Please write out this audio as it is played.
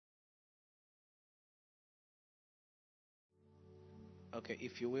Okay,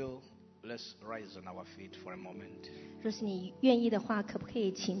 if you will, let's rise on our feet for a moment. 若是你愿意的话，可不可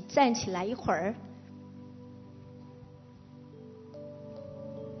以请站起来一会儿？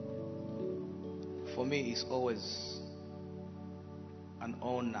 For me, it's always an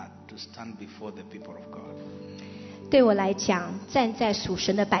honor to stand before the people of God. 对我来讲，站在属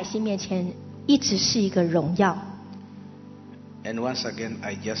神的百姓面前，一直是一个荣耀。 And once again,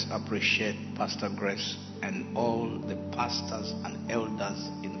 I just appreciate Pastor Grace and all the pastors and elders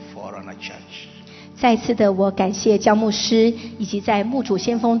in Forerunner Church. 再次的，我感谢焦牧师以及在牧主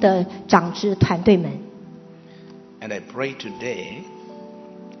先锋的长职团队们。 And I pray today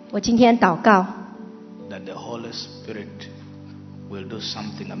我今天祷告， that the Holy Spirit will do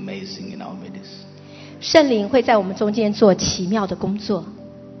something amazing in our midst. 圣灵会在我们中间做奇妙的工作。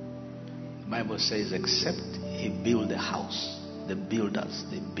 The Bible says, except he build the house, the builders,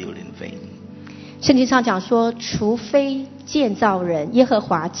 they build in vain. 圣经上讲说，除非建造人耶和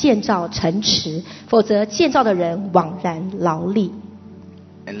华建造城池，否则建造的人枉然劳力。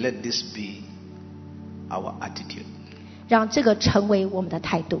 And let this be our attitude. 让这个成为我们的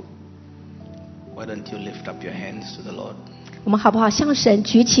态度。 Why don't you lift up your hands to the Lord 我们好不好向神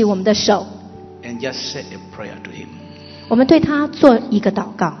举起我们的手， and just say a prayer to him? 我们对他做一个祷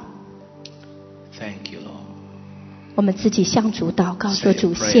告。 Thank you, Lord. 我们自己向主祷告，说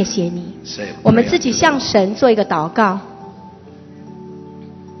主谢谢你。 Say a 我们 prayer 自己 to the 向 Lord. 神做一个祷告。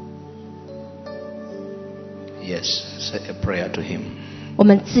 Yes, say a prayer to him. 我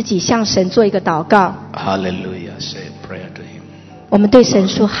们自己向神做一个祷告。 Hallelujah, say a prayer to him. 我们对神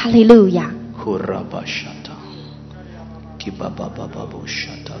说哈利路亚。 Hurabashata. Kibabababu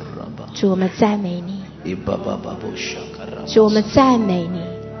shata raba. 主，我们赞美你。 Ibabababu shakaraba. 主，我们赞美你。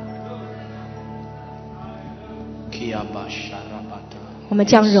 Kiyabasharabata. 我们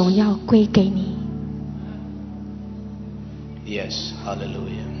将荣耀归给你。 Yes,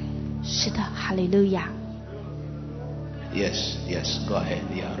 hallelujah. 是的，哈利路亚。 Yes, yes, go ahead.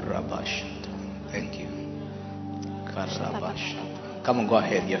 Ya rabashata. Thank you. Karabashata. Come on, go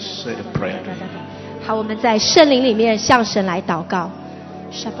ahead. Yes, say a prayer to him. 好，我们在圣灵里面向神来祷告。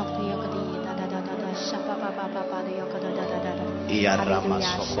 Ya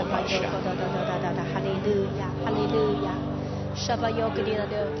ramasokobasha.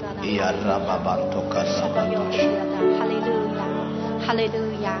 Ya rababanto karabasha.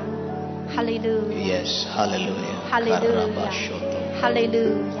 Yes, hallelujah. Karabashoto. 哈利路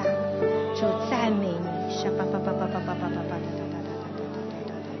亚，主赞美你。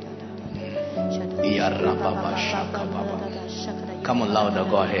 Ya rababashakababa. Come on, louder,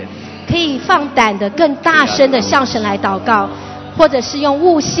 go ahead. 可以放胆的、更大声的向神来祷告，或者是用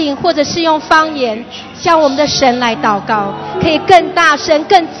悟性，或者是用方言向我们的神来祷告，可以更大声、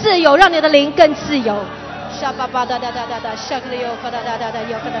更自由，让你的灵更自由。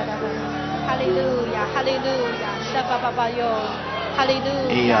哈利路亚，哈利路亚，哈利路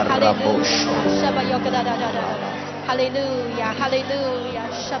亚，哈利路亚，哈利路亚，哈利路亚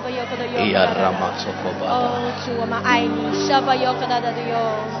，Ya ramasokobaba. 哦，主，我们爱你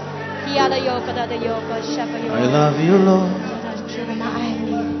，I love you, Lord. 主，我们爱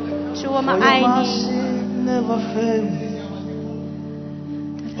你，主，我们 For 爱 your 你。 mercy never fail me.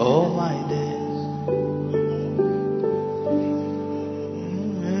 All my days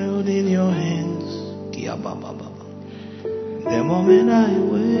held in your hands. Kiyabababa. The moment I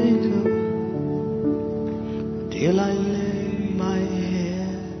wake up till I lay my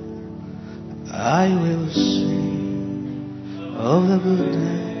head, I will sing of the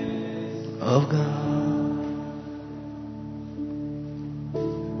goodness of God.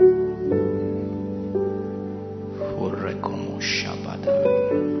 Hurekomo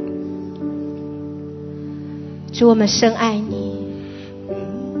主，我们深爱你，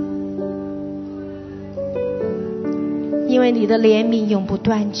因为你的怜悯永不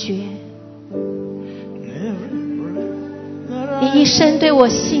断绝。 你一生对我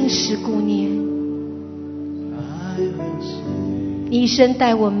信实顾念，你一生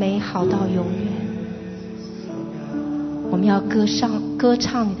待我美好到永远。我们要歌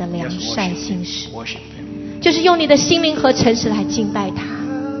唱你的良善信实， Worship Him. 就是用你的心灵和诚实来敬拜他。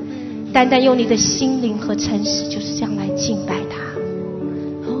单单用你的心灵和诚实，就是这样来敬拜他，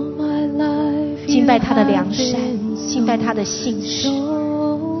敬拜他的良善，敬拜他的信实。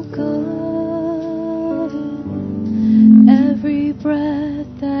 Every breath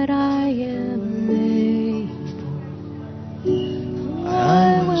that I am able,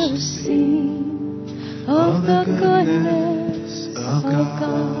 I will sing of the goodness of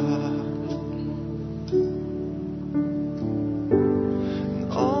God.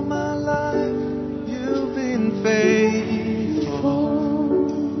 All my life you've been faithful.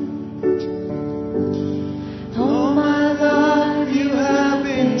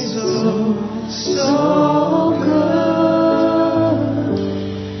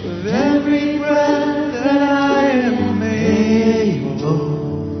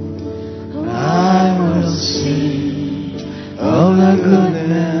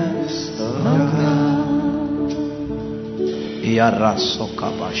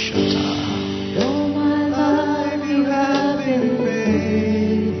 All my life you have been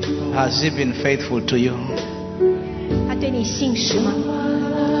faithful. Has he been faithful to you? 他对你信实吗？ All my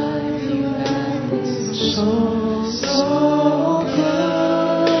life you have been so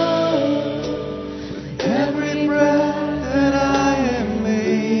good. Every breath that I am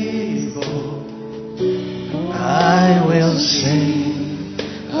able, I will sing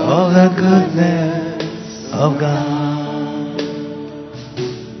of the goodness of God.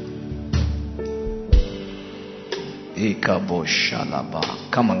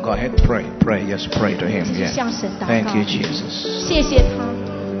 Come on, go ahead, pray. Just pray to him. 继续 Yeah. 向神祷告。 Thank you, Jesus. 谢谢他。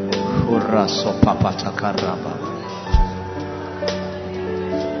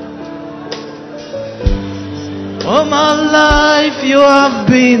 All my life you have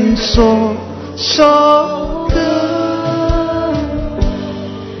been so good.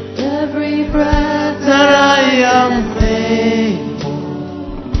 every breath That I am able,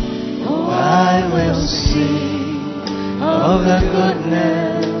 I will sing of the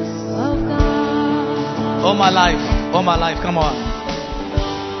goodness. of God. All my life, come on.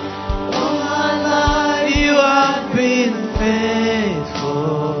 All my life You have been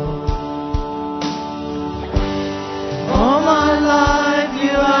faithful. All my life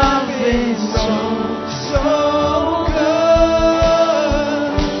you have been so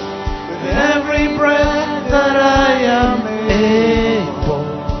good. With every breath that I am able,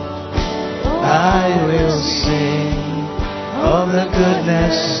 I will sing of the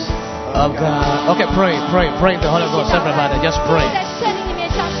goodness of God. Okay, pray in the Holy Ghost, everybody. Just pray. 在圣灵里面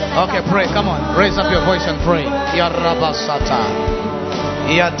向神来祷告。 Okay, pray. Come on. Raise up your voice and pray. Ya Rabasata.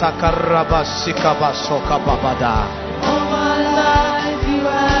 Ya Takarabasika Babada. All my life you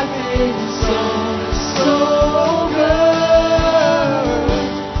have been so good.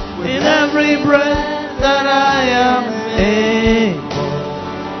 With every breath that I am able,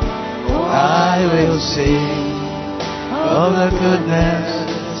 I will sing of the goodness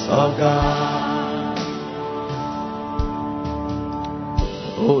of God.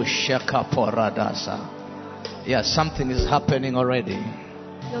 Oh, Shakaporadasa. Yeah, something is happening already.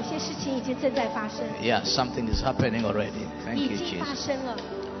 有些事情已经正在发生， Yeah, something is happening already. Thank 已 you, 经发 Jesus. 生了，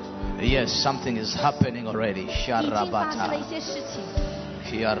 Yes, something is happening already. 已经发生了 Sharabata. 一些事情。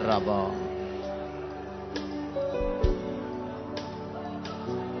 Sharaba.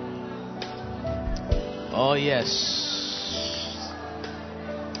 Oh, yes.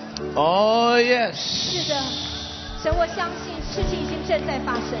 Oh, 是 yes. 的，神，我相信事情已经正在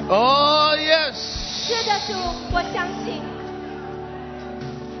发生。 Oh, yes. 是的，主，我相信。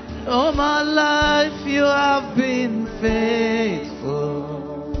 All my life you have been faithful.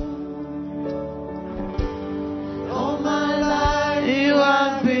 All my life You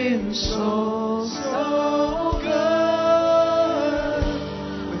have been so good.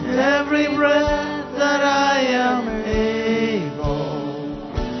 With every breath that I am able,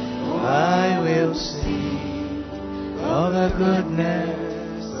 I will sing of the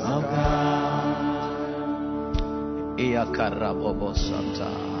goodness of God.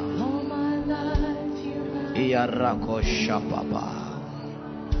 Iakarabobosata. All my life you have Iarakoshababa.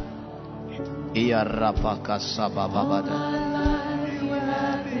 Iarapakasabababada. my life you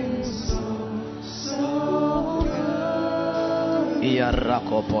have been so good.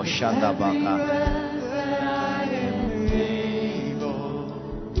 Iarakoposhandabaka.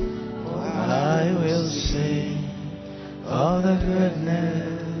 I will sing of the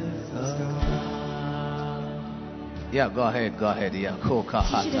goodness of God. Yeah, go ahead. Yeah, 继续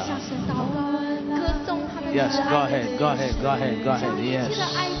的向 Kokahata. 神祷告，歌颂他的 Yes, 慈爱 go ahead. 将一切 Yes. 的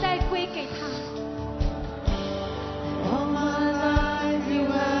爱戴归给他。 All my life you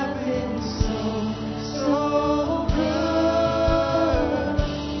have been so good.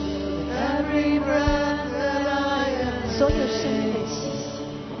 Every breath that I am 所有生命的气息，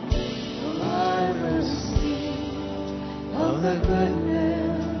 I will sing of the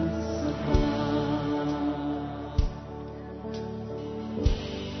goodness of God.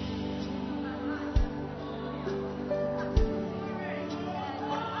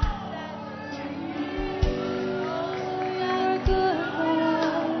 You're a good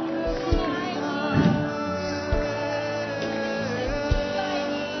God, you're a good God.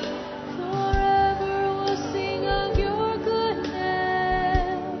 Forever we'll sing of your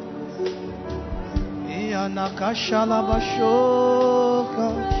goodness. Ianakashalabashoka.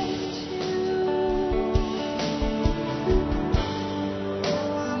 Praise you.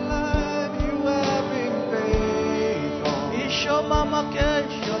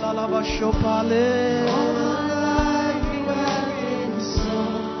 Ishomamakesh-shalalabashopale. All my life you have been so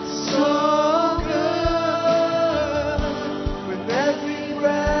good. With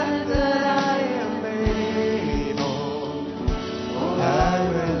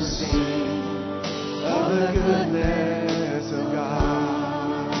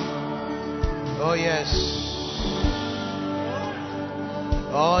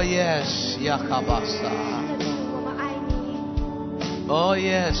Oh yes, Yakabasa. 主，我们爱你。 Oh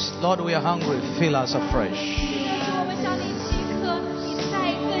yes, Lord, we are hungry. Fill us afresh. 主，我们向你饥渴，你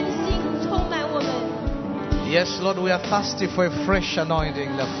再更新，充满我们。 Yes, Lord, we are thirsty for a fresh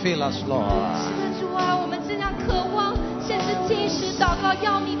anointing that fill us, 是 Lord. 的，主啊，我们这样渴望，甚至进食祷告，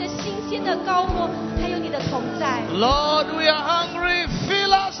要你的新鲜的膏抹，还有你的同在。 Lord, we are hungry.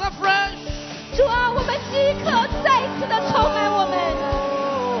 Fill us afresh. 主啊，我们饥渴，再一次的充满我们。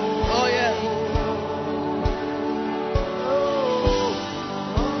 Oh yes.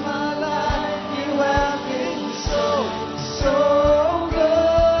 All my life you have been so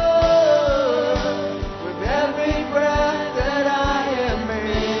good. With every breath that I am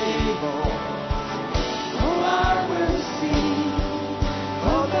able, oh, I will sing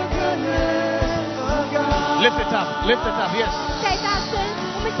of the goodness of God. Lift it up. Lift it up. Yes. 再大声，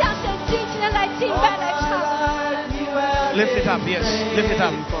我们向神尽情的来敬拜来唱。 Lift it up. Yes. Lift it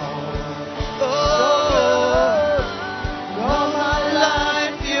up. All my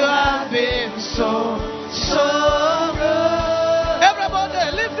life you have been so good. Everybody,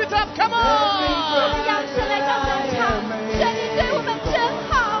 lift it up. Come 我 on. 们扬声来向神唱，神你对我们真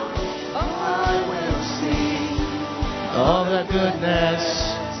好。 I will sing Of the goodness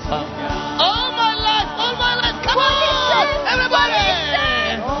of God. All my life. Come 我一 on. 生， Everybody.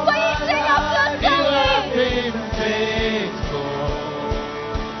 我一生要歌颂 You have 你。 been faithful.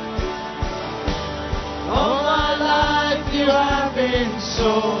 All my life you have been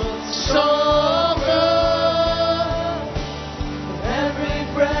so good. every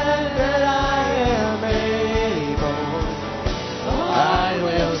breath that I am able. I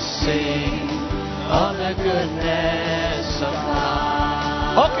will sing of the goodness of God.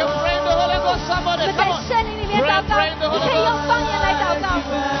 Okay, pray in the Holy Ghost, 我 somebody. 们 Come 在 on. 圣灵里面祷告， Pray in the 你 Holy 可以用 Ghost. 方言来祷告。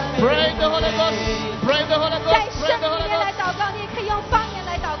 Pray in the Holy Ghost. Pray in the Holy 在 Ghost. 圣 Pray in the 灵里 Holy 面来 Ghost. 祷告，你也可以用方言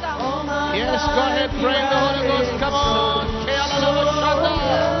来祷告。 All my Yes, go ahead. Pray in the Holy Ghost. Come on. Kealamashada.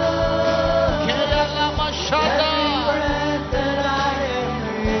 Kealamashada. breath that I am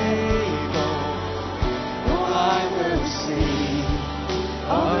able, oh, I will sing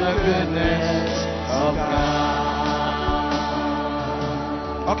Of the goodness of God.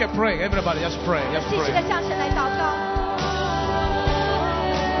 Okay, pray. Everybody, just pray. Just 继续的 pray. 向神来祷告。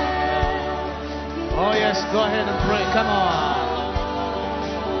 Oh, yes, go ahead and pray. Come on.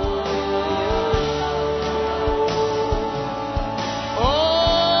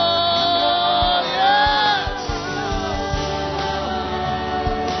 Oh, yes.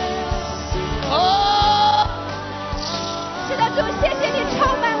 Oh, 是的，主，谢谢你充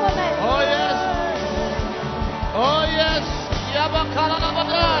满我们。 oh yes. Oh, yes.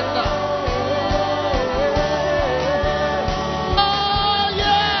 Yabakalabaganda. Oh,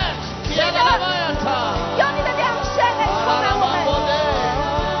 yes. Kialabayata. 用你的良声来充满我们。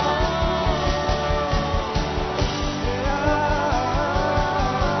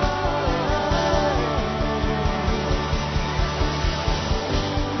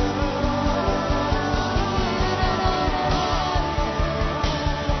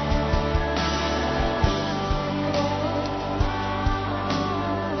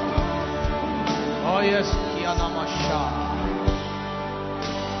 Oh yes, Kianamasha.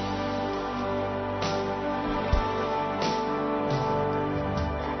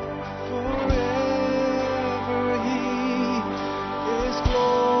 forever. He is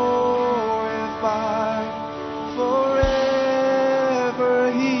glorified. Forever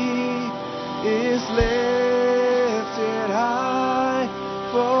He is lifted high.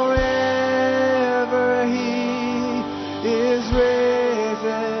 Forever He is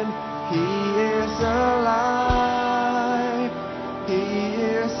risen. He is alive. He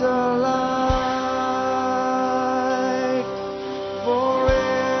is alive.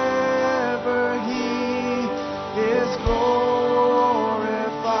 Forever He is glorified.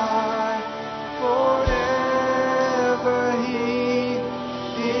 Forever He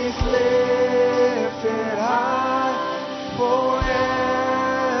is lifted high.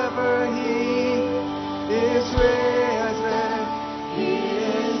 Forever He is risen. He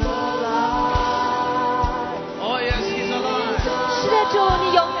is alive. Oh yes, he's alive. 是的，主，你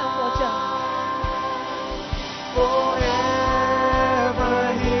永远活着。 Forever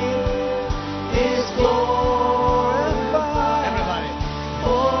He is glorified. Everybody.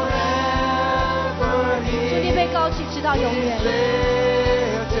 Forever 主，你 He 被高举直到永 is 远。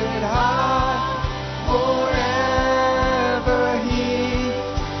 lifted high. Forever He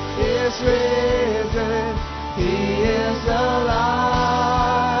is risen. He is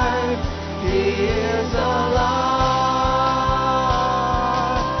alive. He is alive.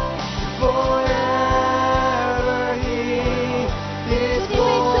 Forever He is 主，你被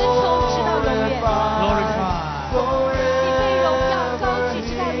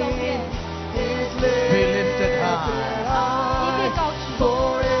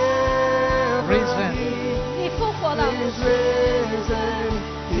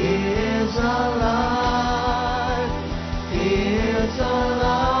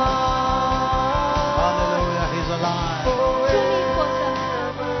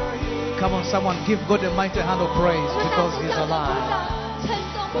someone give God a mighty hand of praise 我们 because 向 He's 主 alive. 称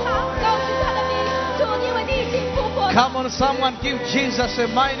颂他，高举他的名。主，因为你已经复活了。 Come on, someone give Jesus a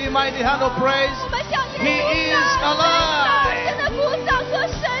mighty, mighty hand of praise. 我们向耶 He 稣 is 大 alive. 声的鼓掌说：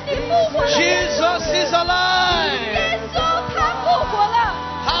神，你复活了！ Jesus is alive. 耶稣他复活了！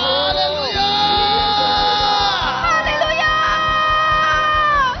 Hallelujah. 哈利路亚！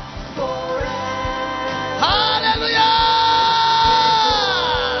 Hallelujah.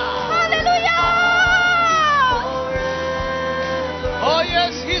 哈利路亚！ Oh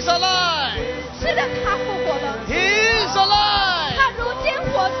yes, He's alive. 是的，他复活了， He's alive. 他如今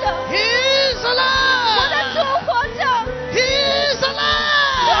活着， He's 我的 alive. 主活着， He's 主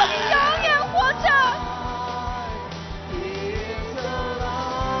alive. 你永远活着。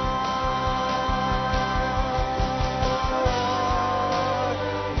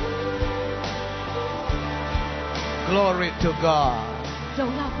 Glory to God. 荣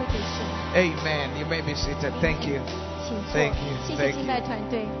耀归给神。 Amen. You may be seated. Thank you. 请坐 Thank you, 谢 thank 谢 you. 敬拜团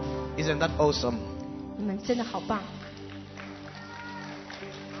队， Isn't that awesome? 你们真的好棒。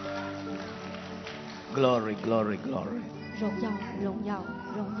 Glory, glory, glory. 荣耀，荣耀，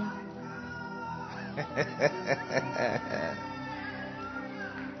荣耀。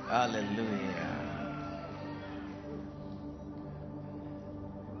 Hallelujah.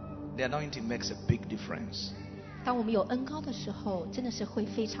 The anointing makes a big difference. 当我们有恩膏的时候，真的是会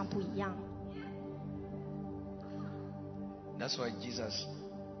非常不一样。 That's why Jesus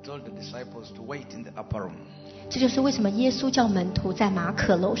told the disciples to wait in the upper room 这就是为什么耶稣叫门徒在马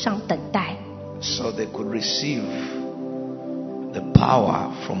可楼上等待， so they could receive the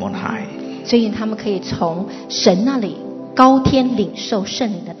power from on high. 所以他们可以从神那里高天领受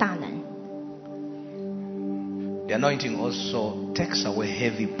圣灵的大能。 The anointing also takes away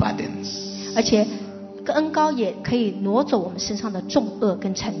heavy burdens. 而且恩膏也可以挪走我们身上的重恶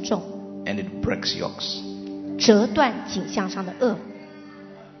跟沉重， And it breaks yokes. 折断颈项上的恶。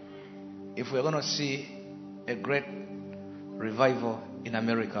 If we're going to see a great revival in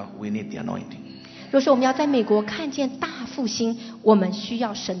America, we need the anointing. 若是我们要在美国看见大复兴，我们需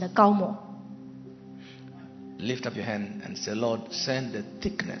要神的膏抹。 Lift up your hand and say, Lord, send the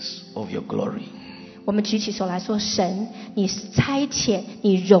thickness of your glory. 我们举起手来说：神，你差遣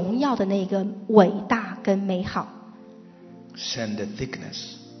你荣耀的那个伟大跟美好， Send the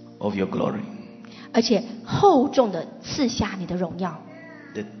thickness of your glory. 而且厚重的赐下你的荣耀，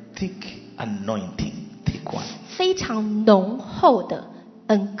 The thick anointing, thick one. 非常浓厚的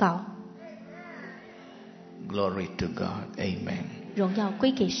恩膏。 Glory to God. Amen. 荣耀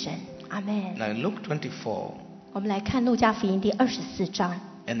归给神，阿门。 Now in Luke 24我们来看路加福音第24章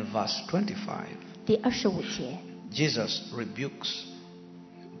and verse 25, 第25节， Jesus rebukes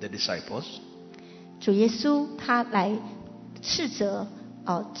the disciples 主耶稣他来斥责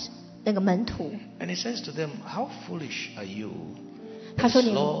那个门徒， and he says to them, How foolish are you 他 and 说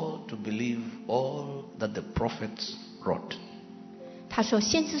你们 slow to believe all that the prophets wrote. 他说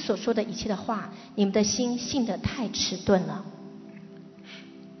先知所说的一切的话，你们的心信得太迟钝了。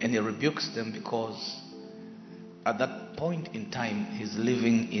 And he rebukes them because at that point in time he's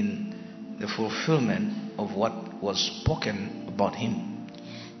living in the fulfillment of what was spoken about him.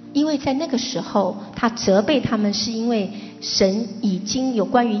 因为在那个时候他责备他们，是因为神已经有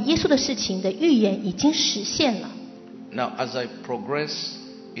关于耶稣的事情的预言已经实现了。 Now as I progress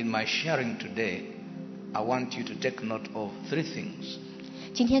in my sharing today, I want you to take note of 3 things.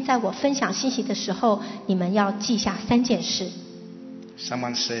 今天在我分享信息的时候，你们要记下3件事。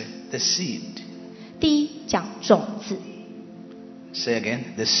 Someone say the seed. 第一，讲种子， Say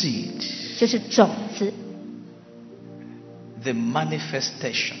again, the seed. 就是种子。 The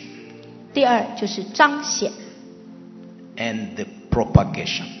manifestation 第二，就是彰显。 and the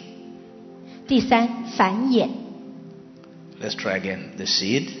propagation. 第三，繁衍。 Let's try again. The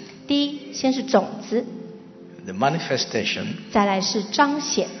seed, 第一，先是种子， the manifestation 再来是彰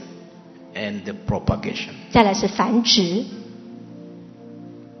显， and the propagation. 再来是繁殖。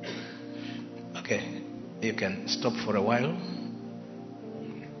 Okay, you can stop for a while.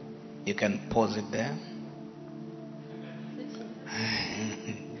 You can pause it there.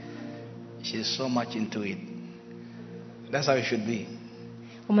 She's so much into it. That's how it should be.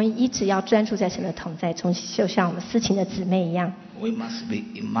 我们一直要专注在神的同在中，就像我们思琴的姊妹一样， We must be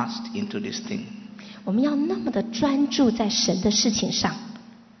immersed into this thing. 我们要那么的专注在神的事情上。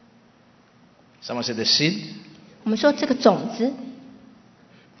 Someone said the seed, 我们说这个种子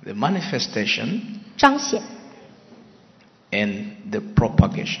the manifestation 彰显， and the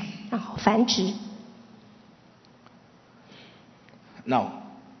propagation. 然后繁殖。 Now,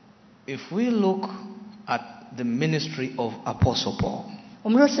 if we look at the ministry of Apostle Paul, 我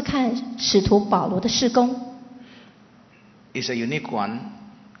们若是看使徒保罗的事工， is a unique one,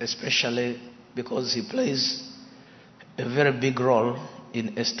 especially because he plays a very big role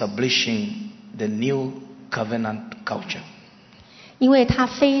in establishing the new covenant culture. 因为他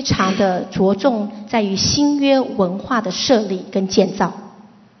非常的着重在于新约文化的设立跟建造。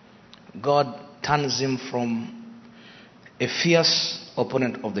 God turns him from a fierce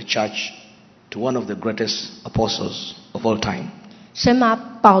opponent of the church to one of the greatest apostles of all time. 神把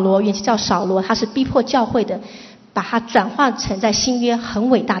保罗原籍叫扫罗，他是逼迫教会的，把他转化成在新约很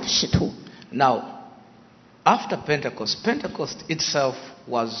伟大的使徒。 Now, after Pentecost, Pentecost itself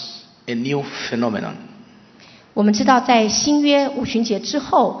was a new phenomenon. 我们知道在新约五旬节之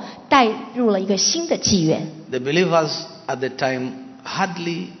后带入了一个新的纪元。 The believers at the time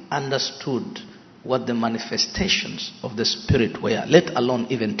hardly understood what the manifestations of the Spirit were, let alone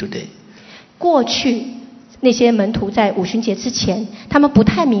even today. 过去那些门徒在五旬节之前，他们不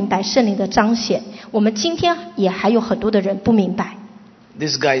太明白圣灵的彰显。我们今天也还有很多的人不明白。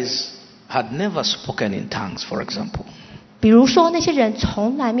 These guys had never spoken in tongues, for example. 比如说那些人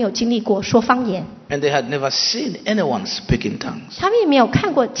从来没有经历过说方言， And they had never seen anyone speak in tongues. 他们也没有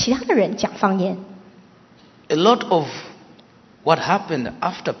看过其他的人讲方言。 A lot of what happened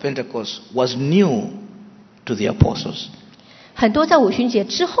after Pentecost was new to the apostles. 很多在五旬节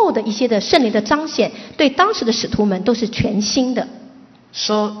之后的一些的圣灵的彰显，对当时的使徒们都是全新的。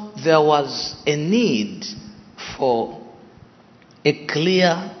 So there was a need for a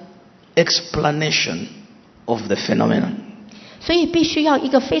clear explanation of the phenomenon. 所以必须要一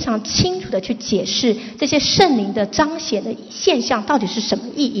个非常清楚的去解释这些圣灵的彰显的现象到底是什么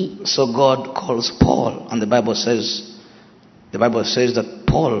意义。 So God calls Paul, and the Bible says that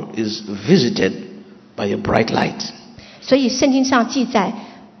Paul is visited by a bright light. 所以圣经上记载，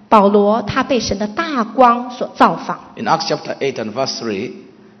保罗他被神的大光所造访。 In Acts chapter 8 and verse 3,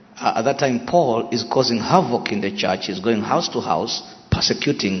 at that time Paul is causing havoc in the church. He's going house to house,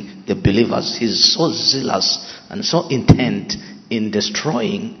 persecuting the believers. He's so zealous and so intent in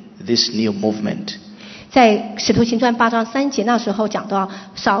destroying this new movement. 在使徒行传8章3节那时候讲到，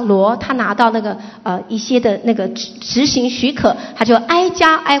扫罗他拿到那个一些的那个执行许可，他就挨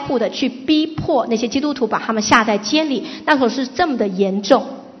家挨户的去逼迫那些基督徒，把他们下在监里。那时候是这么的严重。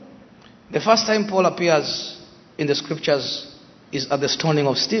 The first time Paul appears in the scriptures is at the stoning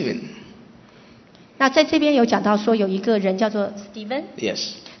of Stephen. 那在这边有讲到说，有一个人叫做 Stephen， Yes.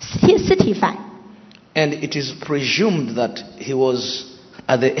 斯提凡。 And it is presumed that he was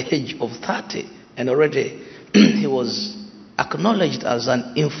at the age of 30, and already he was acknowledged as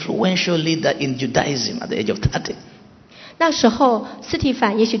an influential leader in Judaism at the age of 30. 那时候斯提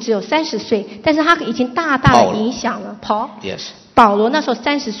凡也许只有30岁，但是他已经大大的影响了 Paul。 Yes. 保罗那时候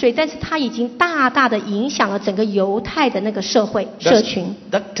30岁，但是他已经大大的影响了整个犹太的那个社会社群。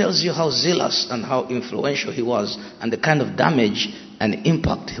 That tells you how zealous and how influential he was, and the kind of damage and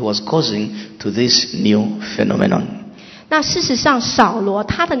impact he was causing to this new phenomenon. 那事实上，扫罗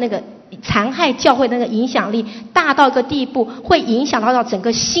他的那个残害教会的那个影响力大到一个地步，会影响到整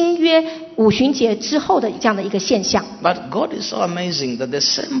个新约五旬节之后的这样的一个现象。 But God is so amazing that the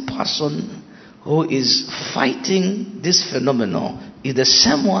same person who is fighting this phenomenon is the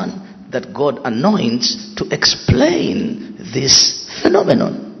same one that God anoints to explain this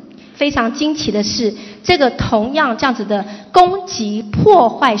phenomenon. 非常惊奇的是，这个同样这样子的攻击破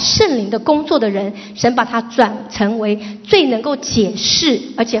坏圣灵的工作的人，神把他转成为最能够解释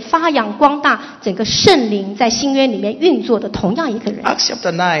而且发扬光大整个圣灵在新约里面运作的同样一个人。 Acts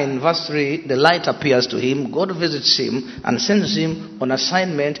chapter 9 verse 3, the light appears to him, God visits him and sends him on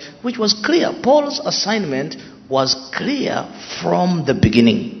assignment which was clear. Paul's assignment was clear from the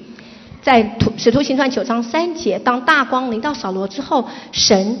beginning. 在使徒行传9章3节，当大光临到扫罗之后，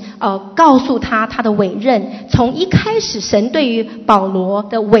神告诉他他的委任。从一开始，神对于保罗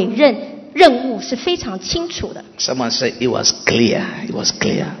的委任任务是非常清楚的。 Someone say it was clear. It was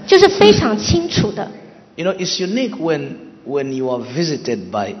clear. 就是非常清楚的。 You know, it's unique when you are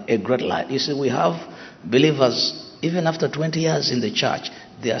visited by a great light. You see, we have believers, even after 20 years in the church,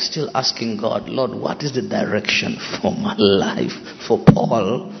 they are still asking God, Lord, what is the direction for my life? For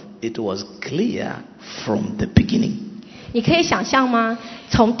Paul, it was clear from the beginning. 你可以想象吗？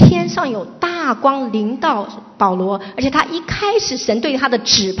从天上有大光临到保罗，而且他一开始神对他的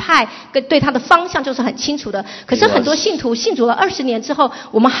指派跟对他的方向就是很清楚的。可是很多信徒信主了20年之后，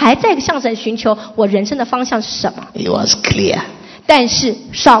我们还在向神寻求我人生的方向是什么。 It was clear. 但是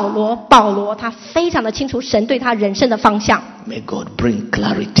保罗他非常的清楚神对他人生的方向。 May God bring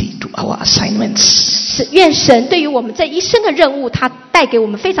clarity to our assignments. 是愿神对于我们这一生的任务，他带给我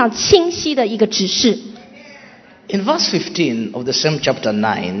们非常清晰的一个指示。In verse 15 of the same chapter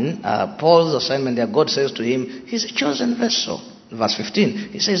 9, Paul's assignment there, God says to him, he's a chosen vessel. Verse 15,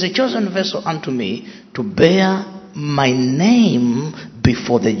 he says, a chosen vessel unto me to bear my name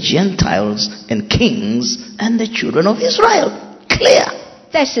before the Gentiles and kings and the children of Israel. Clear.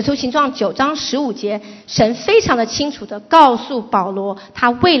 在使徒行传9章15节，神非常的清楚的告诉保罗，他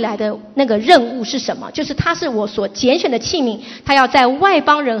未来的那个任务是什么，就是他是我所拣选的器皿，他要在外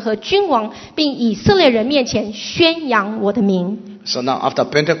邦人和君王并以色列人面前宣扬我的名。So now after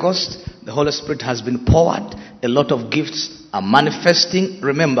Pentecost, the Holy Spirit has been poured. A lot of gifts are manifesting.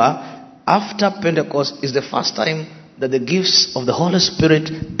 Remember, after Pentecost is the first time that the gifts of the Holy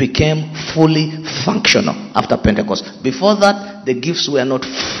Spirit became fully functional after Pentecost. Before that, the gifts were not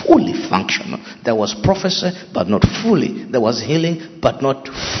fully functional. There was prophecy, but not fully. There was healing, but not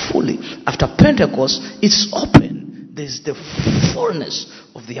fully. After Pentecost, it's open. There's the fullness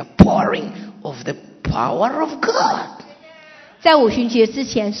of the outpouring of the power of God. 在五旬节之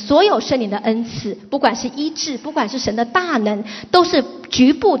前，所有圣灵的恩赐，不管是医治，不管是神的大能，都是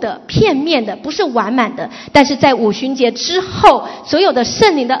局部的、片面的，不是完满的。但是在五旬节之后，所有的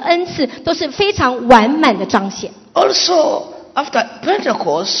圣灵的恩赐都是非常完满的彰显。Also, after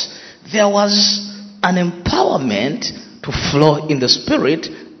Pentecost, there was an empowerment to flow in the Spirit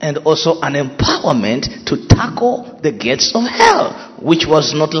and also an empowerment to tackle the gates of hell, which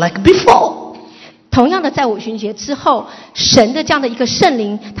was not like before. 同样的，在五旬节之后，神的这样的一个圣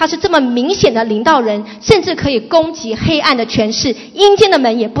灵，它是这么明显的领导人，甚至可以攻击黑暗的权势，阴间的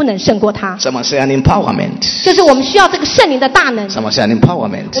门也不能胜过他。Someone say an empowerment. 就是我们需要这个圣灵的大能。Someone say an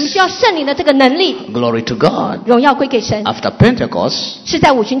empowerment. 我们需要圣灵的这个能力。Glory to God. 荣耀归给神。After Pentecost, 是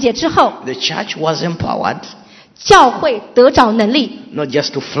在五旬节之后 the church was empowered. 教会得着能力 Not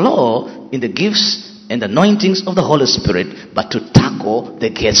just to flow in the gifts and anointings of the Holy Spirit, but to tackle the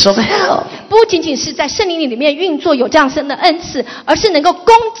gates of hell. 不仅仅是在圣灵里面运作有这样神的恩赐，而是能够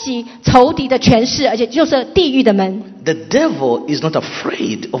攻击仇敌的权势，而且就是地狱的门。The devil is not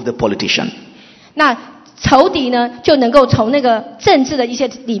afraid of the politician. 那仇敌呢，就能够从那个政治的一些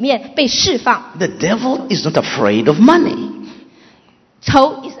里面被释放。 The devil is not afraid of money.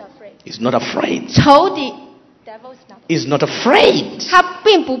 仇 He's not afraid. 仇敌 He's not afraid. 他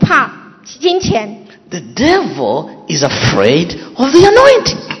并不怕金钱。The devil is afraid of the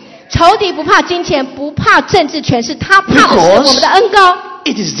anointing. 仇敌不怕金钱，不怕政治权势，他怕的是 Because 我们的恩膏。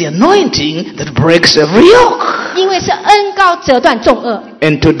 It is the anointing that breaks every yoke. 因为是恩膏折断重恶。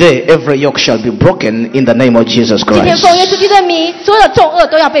 And today every yoke shall be broken in the name of Jesus 今天 Christ. 奉耶稣基督的名，所有的重恶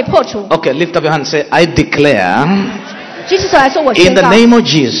都要被破除。 Okay, lift up your hand and say, I declare 举起手来说，我 in 宣 the 告， name of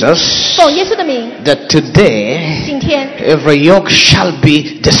Jesus 奉耶稣的名， that today 今天 every yoke shall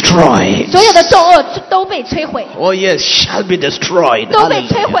be destroyed. 所有的重恶都被摧毁， Oh yes, shall be destroyed. 都被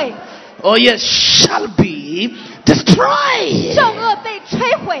摧 Hallelujah. 毁， Oh yes, shall be destroyed. 重恶被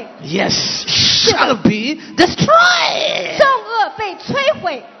摧毁， Yes, shall be destroyed. 重恶被摧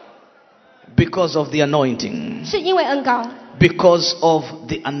毁， Because of the anointing. 是因为恩膏， Because of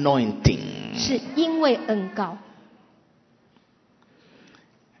the anointing. 是因为恩膏。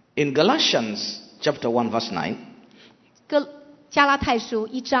 In Galatians chapter 1 verse 9, 加拉太书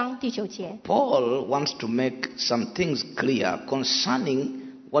1章第9节， Paul wants to make some things clear concerning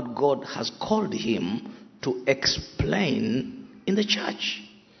what God has called him to explain in the church.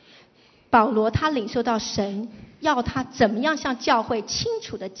 保罗他领受到神要他怎么样向教会清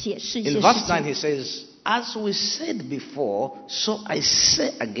楚地解释一些 In 事 verse 9 he 情。says, As we said before, so I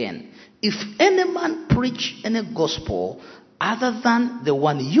say again, if any man preach any gospel other than the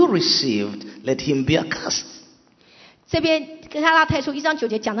one you received, let him be accursed. 这边跟加拉太书1章9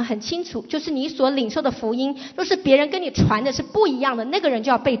节讲得很清楚，就是你所领受的福音，若是别人跟你传的是不一样的，那个人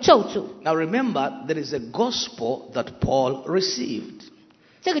就要被咒诅。 Now remember, there is a gospel that Paul received.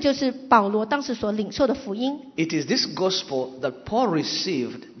 这个就是保罗当时所领受的福音。 It is this gospel that Paul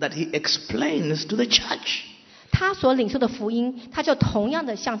received that he explains to the church. 他所领受的福音，他就同样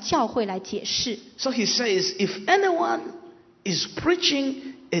的向教会来解释。 So he says, if anyone is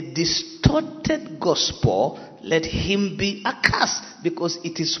preaching a distorted gospel, let him be accursed, because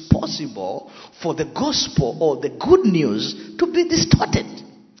it is possible for the gospel or the good news to be distorted.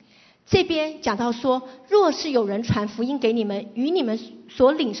 这边讲到说，若是有人传福音给你们，与你们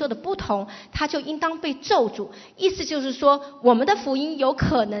所领受的不同，他就应当被咒诅。意思就是说，我们的福音有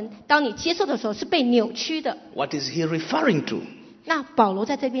可能当你接受的时候是被扭曲的。 What is he referring to? 那保罗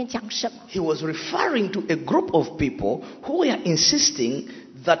在这边讲什么？ He was referring to a group of people who were insisting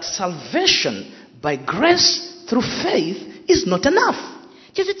that salvation by grace through faith is not enough.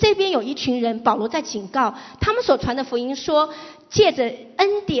 就是这边有一群人，保罗在警告他们所传的福音说，借着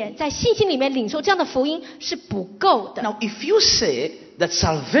恩典在信心里面领受这样的福音是不够的。 Now, if you say that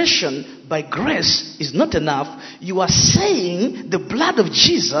salvation by grace is not enough, you are saying the blood of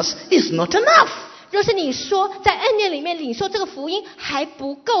Jesus is not enough. 若是你说在恩典里面领受这个福音还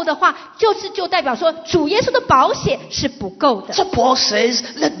不够的话，就代表说主耶稣的宝血是不够的。 So Paul says,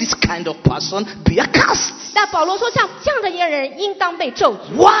 let this kind of person be accursed. 那保罗说，像这样的一个人应当被咒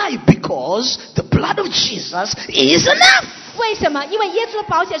诅。 Why? Because the blood of Jesus is enough. 为什么？因为耶稣的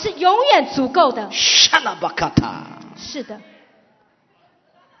宝血是永远足够的。 Shalabakata. 是的。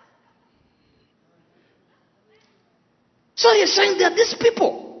 So he's saying that these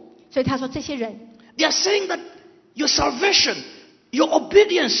people, 所以他说这些人， they are saying that your salvation, your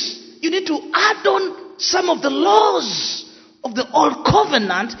obedience, you need to add on some of the laws of the old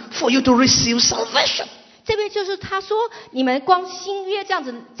covenant for you to receive salvation. 这边就是他说，你们光新约这样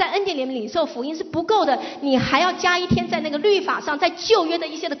子在恩典里面领受福音是不够的，你还要加一天在那个律法上，在旧约的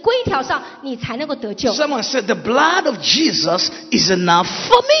一些的规条上，你才能够得救。 Someone said the blood of Jesus is enough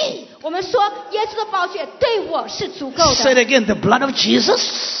for me. 我们说耶稣的宝血对我是足够 Say it 的， again, the blood of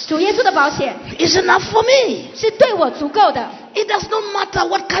Jesus 主耶稣的宝血 is enough for me. 是对我足够的。 It does not matter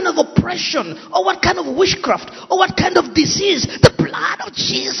what kind of oppression or what kind of witchcraft or what kind of disease, the blood of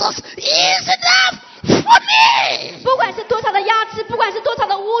Jesus is enough for me. 不管是多少的压制，不管是多少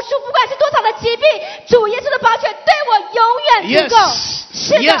的巫术，不管是多少的疾病，主耶稣的宝血对我永远足够。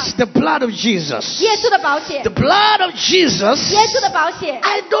 是的， Yes, the blood of Jesus. 耶稣的宝血， The blood of Jesus. 耶稣的宝血，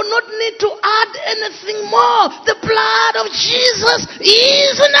 I do not need to add anything more. The blood of Jesus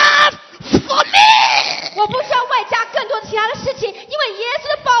is enough for me. 我不需要外加更多其他的事情，因为耶稣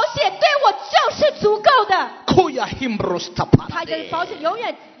的宝血对我就是足够的。 Koya himbros 他的 taparade. 宝血永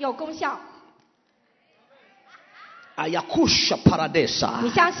远有功效， Ayakusha paradesa. 你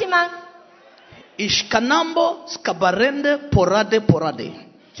相信吗？ Ishkanambo skabarende porade.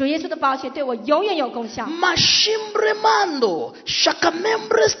 主耶稣的宝血对我永远有功效。 Mashimbremando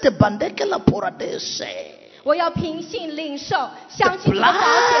shakamembres te bandekela poradese. 我要凭信领受，相信主的宝血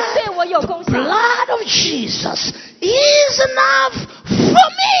对我有 The 功效。 blood of Jesus is enough for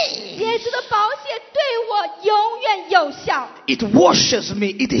me. 耶稣的宝血对我永远有效， It washes me,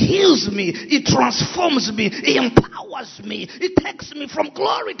 it heals me, it transforms me, it empowers me, it takes me from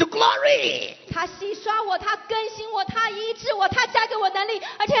glory to glory. 他洗刷我，他更新我，他医治我，他加给我能力，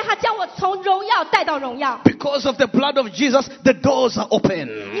而且他将我从荣耀带到荣耀。 Because of the blood of Jesus, the doors are open.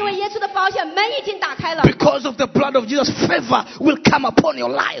 因为耶稣的宝血，门已经打开了。 Because of the blood of Jesus, favor will come upon your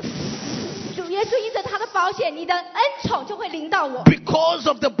life. 主耶稣因着他的宝血，你的恩宠就会临到我。 Because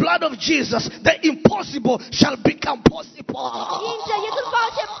of the blood of Jesus, the impossible shall become possible. 因着耶稣的宝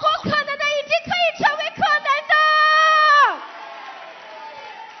血，不可能的已经可以成为可能的。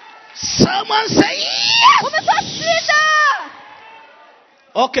 Someone say 我 yes. 们说是的。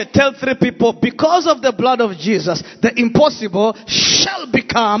 Okay, tell 3 people, because of the blood of Jesus, the impossible shall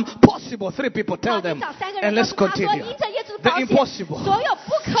become possible. 3 people, tell 好，你 them. 找3个 And 人， let's 告诉他说， continue. 因着耶稣的 The 宝血， impossible 所有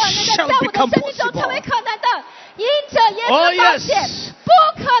不可能的 shall 在我的 become 生命中 possible. 成为可能的。因着耶稣 Oh, 的宝血 yes. 不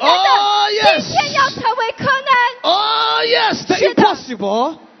可能 Oh, 的， yes. 今天要成为可能。 Oh, yes, the 是的。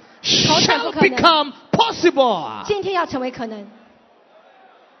 impossible shall become possible. 今天要成为可能。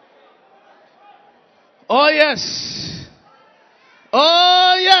 Oh, yes.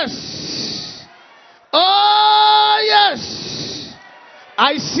 Oh, yes. Oh, yes.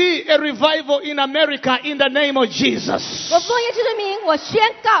 I see a revival in America in the name of Jesus. 我奉耶稣的名，我宣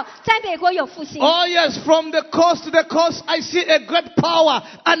告，在美国有复兴。 Oh, yes, from the coast to the coast, I see a great power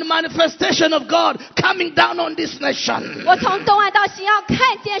and manifestation of God coming down on this nation. 我从东岸到西岸看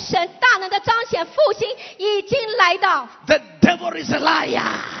见神大能的彰显，复兴已经来到。 The devil is a liar.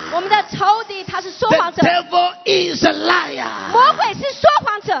 我们的仇敌他是说 The 谎者， devil is a liar. 魔鬼是说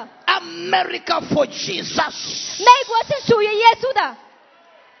谎者， America for Jesus. 美国是属于耶稣的。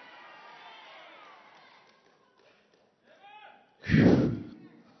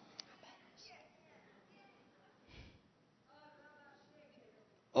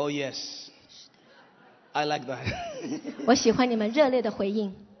 Oh, yes. I like that. 我喜欢你们热烈的回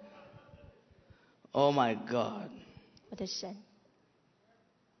应， Oh, my God. 我的神。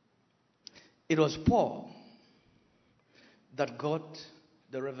 It was Paul that got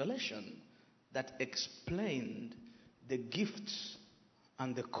the revelation that explained the gifts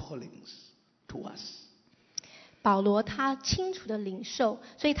and the callings to us. 保罗他清楚的领受，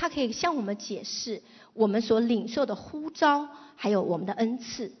所以他可以向我们解释我们所领受的呼召，还有我们的恩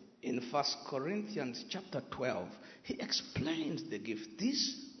赐。In 1 Corinthians chapter 12, he explains the gift.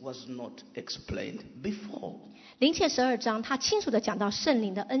 This was not explained before. 林前12章他清楚地讲到圣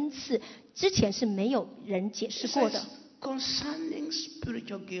灵的恩赐，之前是没有人解释过的。Concerning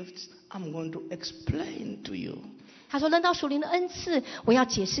spiritual gifts, I'm going to explain to you. 他说论到属灵的恩赐，我要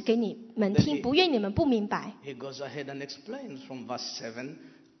解释给你们听，不愿你们不明白。 He goes ahead and explains from verse 7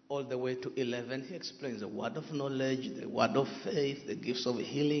 all the way to 11. He explains the word of knowledge, the word of faith, the gifts of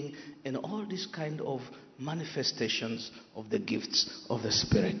healing, and all these kind of manifestations of the gifts of the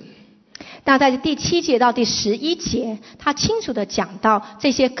Spirit. 那在第7节到第11节，他清楚地讲到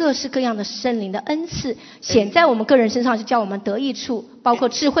这些各式各样的圣灵的恩赐显在我们个人身上，是叫我们得益处，包括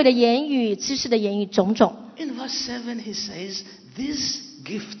智慧的言语、知识的言语种种。 In verse 7 he says, these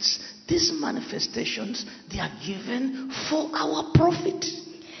gifts, these manifestations, they are given for our profit.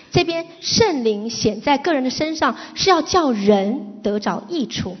 这边圣灵显在个人的身上，是要叫人得着益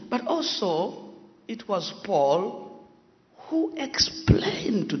处。 But also, it was Paul who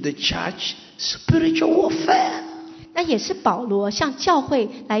explained to the church spiritual warfare. 那也是保罗向教会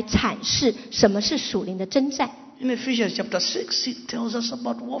来阐释什么是属灵的征战。 In Ephesians chapter 6, he tells us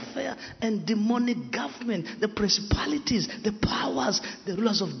about warfare and demonic government, the principalities, the powers, the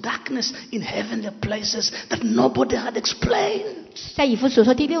rulers of darkness in heavenly places that nobody had explained. 在以弗所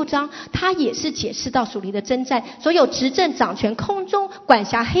说第6章，他也是解释到属灵的征战，所有执政掌权空中管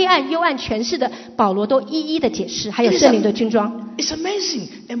辖黑暗幽暗权势的，保罗都一一的解释，还有圣灵的军装。 It's amazing.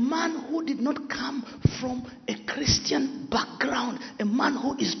 A man who did not come from a Christian background, a man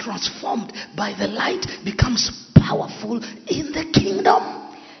who is transformed by the light becomes powerful in the kingdom.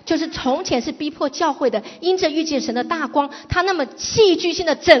 就是从前是逼迫教会的，因着遇见神的大光，他那么戏剧性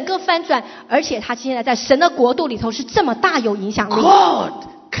的整个翻转，而且他现在在神的国度里头是这么大有影响力。 God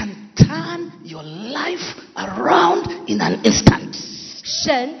can turn your life around in an instant.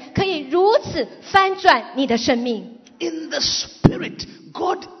 神可以如此翻转你的生命。 In the spirit,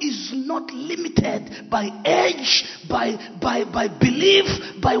 God is not limited by age, by belief,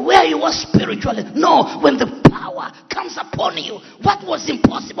 by where you are spiritually. No, when the power comes upon you, what was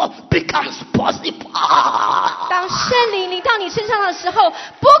impossible becomes possible. 当圣灵临到你身上的时候，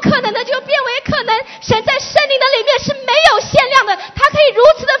不可能的就变为可能。神在圣灵的里面是没有限量的，他可以如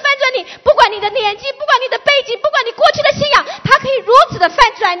此的翻转你，不管你的年纪，不管你的背景，不管你过去的信仰，他可以如此的翻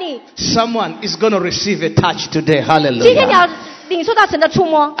转你。 Someone is going to receive a touch today. 今天你要 Hallelujah. 领受到神的触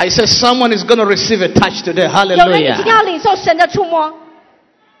摸。 I said someone is going to receive a touch today. 有人你今天 Hallelujah. 要领受神的触摸。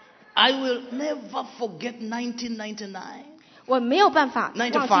 I will never forget 1999. 我没有办法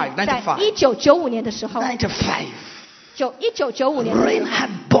忘记，在1995年的时候， 1995. 1995年的时候， Reinhard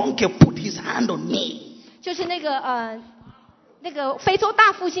Bonke put his hand on me. 就是那个非洲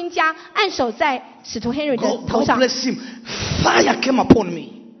大复兴家按手在使徒 Henry 的头 God 上， bless him. Fire came upon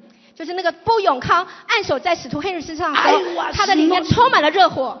me. 就是那个布永康按手在使徒 Henry 身上的时 I 候， was 他的里面 not- 充满了热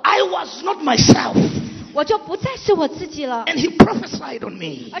火， I was not myself. 我就不再是我自己了。 And he prophesied on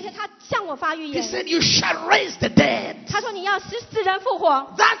me. 而且他向我发预 He 言， said, you shall raise the dead. 他说你要使死人复活。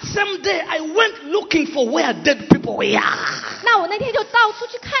 That same day, I went looking for where dead people were. 那我那天就到处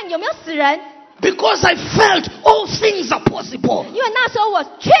去看有没有死人， Because I felt all things are possible. 因为那时候我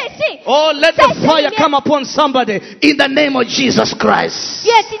确信， Oh, let 在 the 神里 fire 面 come upon somebody in the name of Jesus Christ.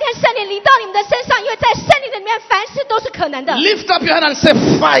 因为今天圣灵临到你们的身上，因为在圣灵的里面凡事都是可能的。 Lift up your hand and say 我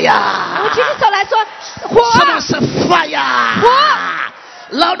们 fire. 举起手来说，火啊， Someone say fire.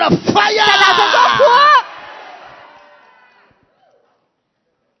 Louder 再大声说 fire. 火。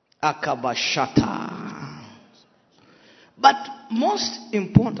 Akabashata. But most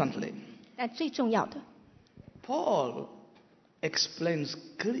importantly, 但最重要的， Paul explains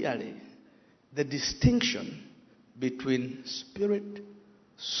clearly the distinction between spirit,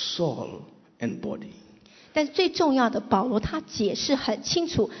 soul, and body. 但是最重要的，保罗他解释很清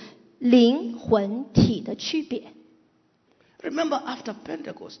楚灵魂体的区别。 Remember, after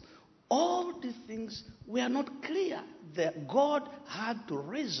Pentecost, all these things were not clear. That God had to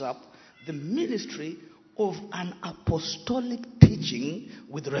raise up the ministry of an apostolic teaching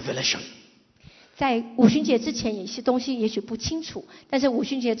with revelation. 在五旬节之前，有些东西也许不清楚，但是五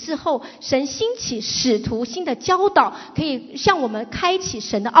旬节之后，神兴起使徒新的教导，可以向我们开启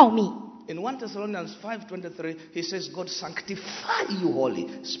神的奥秘。 In 1 Thessalonians 5:23, he says, God sanctify you wholly,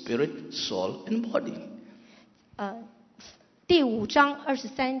 spirit, soul, and body. 第5章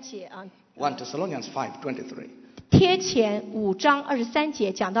23节啊， 1 Thessalonians 5:23. 贴前5章23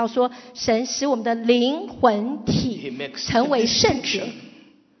节讲到说，神使我们的灵魂 He 体 makes 成 the 为圣洁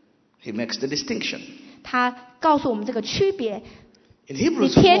distinction.。He makes the distinction. 他告诉我们这个区别。 In 你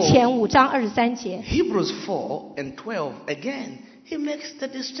Hebrews 贴前 4, 5章23节， Hebrews 4 and 12, again, he makes the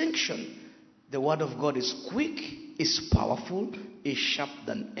distinction. The word of God is quick, is powerful, is sharp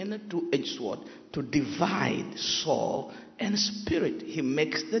than any two-edged sword to divide soul and spirit. He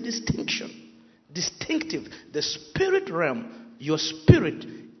makes the distinction. Distinctive. The spirit realm, your spirit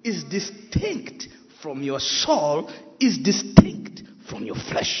is distinct from your soul, is distinct from your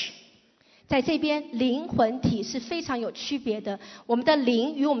flesh. 在这边灵魂体是非常有区别的，我们的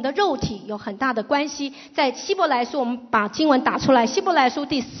灵与我们的肉体有很大的关系。在希伯来书，我们把经文打出来，希伯来书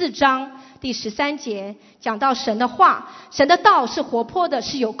第4章第13节讲到神的话，神的道是活泼的，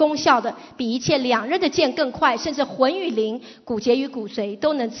是有功效的，比一切两刃的剑更快，甚至魂与灵、骨节与骨髓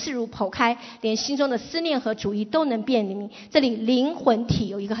都能刺入剖开，连心中的思念和主意都能辨明。这里灵魂体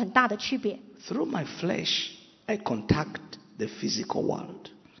有一个很大的区别。Through my flesh, I contact the physical world.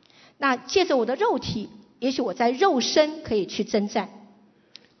 那借着我的肉体，也许我在肉身可以去征战。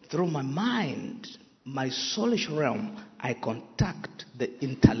Through my mind, my soulish realm, I contact the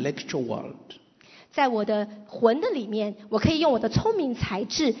intellectual world. 在我的魂的里面，我可以用我的聪明才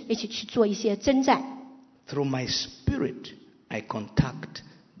智一起去做一些征战。Through my spirit, I contact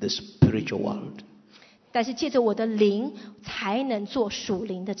the spiritual world. 但是借着我的灵，才能做属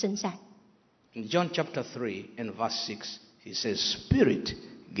灵的征战。In John chapter 3 and verse 6, he says, Spirit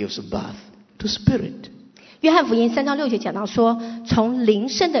gives birth to spirit. 约翰福音3章6节讲到说，从灵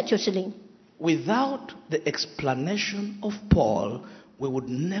生的就是灵。Without the explanation of Paul, we would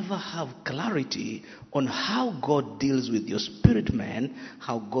never have clarity on how God deals with your spirit man,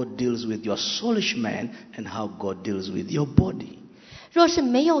 how God deals with your soulish man, and how God deals with your body. 若是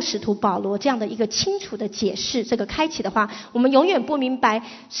没有使徒保罗这样的一个清楚的解释，这个开启的话，我们永远不明白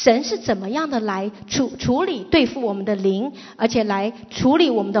神是怎么样的来处理对付我们的灵，而且来处理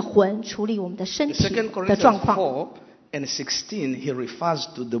我们的魂，处理我们的身体的状况。2 Corinthians 4 and 16, he refers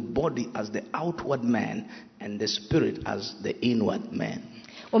to the body as the outward man and the spirit as the inward man.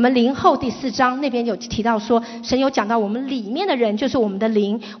 我们灵后第4章那边有提到说，神有讲到我们里面的人就是我们的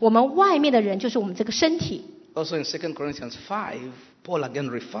灵，我们外面的人就是我们这个身体。Also in 2 Corinthians 5, Paul again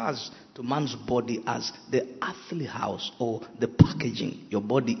refers to man's body as the earthly house or the packaging. Your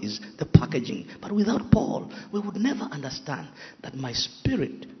body is the packaging. But without Paul, we would never understand that my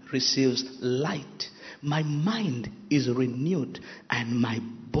spirit receives light. My mind is renewed and my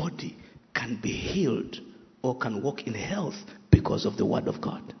body can be healed or can walk in health because of the word of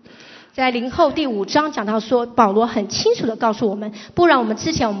God. 在灵后第5章讲到说，保罗很清楚地告诉我们，不然我们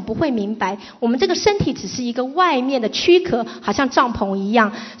之前我们不会明白，我们这个身体只是一个外面的躯壳，好像帐篷一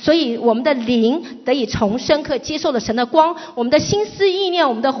样，所以我们的灵得以重生，可以接受了神的光，我们的心思意念，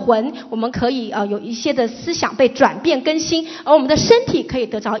我们的魂，我们可以有一些的思想被转变更新，而我们的身体可以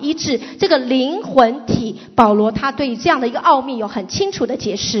得着医治。这个灵魂体，保罗他对于这样的一个奥秘有很清楚的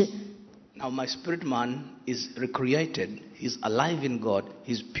解释。Now my spirit man is recreated. He's alive in God.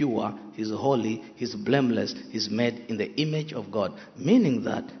 He's pure. He's holy. He's blameless. He's made in the image of God. Meaning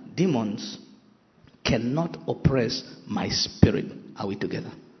that demons cannot oppress my spirit. Are we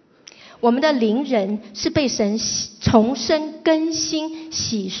together? 我们的灵人是被神重生、更新、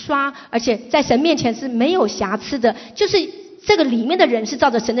洗刷，而且在神面前是没有瑕疵的，就是这个里面的人是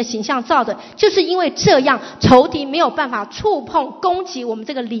照着神的形象造的，就是因为这样，仇敌没有办法触碰、攻击我们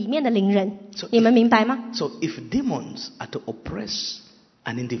这个里面的灵人。你们明白吗？ So if demons are to oppress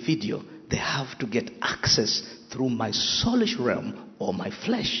an individual, they have to get access through my soulish realm or my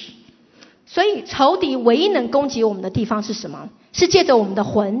flesh. 所以仇敌唯一能攻击我们的地方是什么？是借着我们的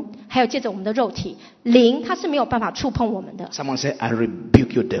魂，还有借着我们的肉体。灵它是没有办法触碰我们的。 Someone say, I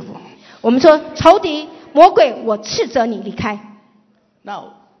rebuke you, devil. 我们说仇敌魔鬼，我斥责你离开。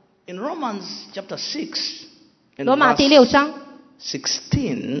 Now, in Romans chapter 6, in 罗马第 verse 6章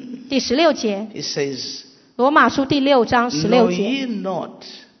 16, 第16节， it says, 罗马书第6章 Know 16节。 ye not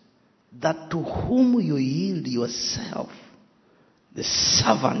that to whom you yield yourself, the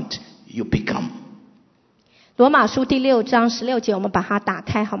servant you become? 罗马书第6章16节，我们把它打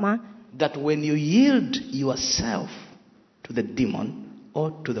开好吗？ That when you yield yourself to the demon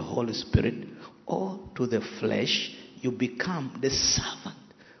or to the Holy Spirit or to the flesh, you become the servant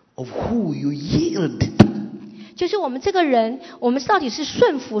of who you yield to. 就是我们这个人，我们到底是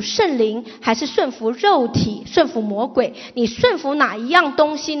顺服圣灵，还是顺服肉体、顺服魔鬼？你顺服哪一样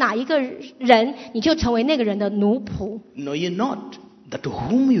东西，哪一个人，你就成为那个人的奴仆。 Know ye not that to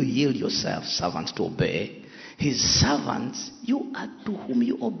whom you yield yourself servants to obey, his servants you are to whom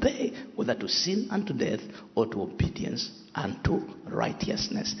you obey, whether to sin unto death or to obedience unto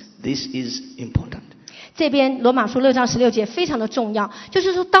righteousness. This is important. 这边罗马书6章16节非常的重要，就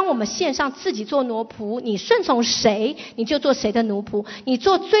是说当我们献上自己做奴仆，你顺从谁，你就做谁的奴仆，你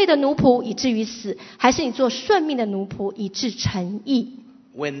做罪的奴仆以至于死，还是你做顺命的奴仆以致成义。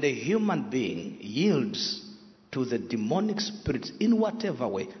 When the human being yields to the demonic spirits in whatever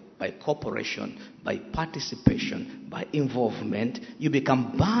way, by cooperation, by participation, by involvement, you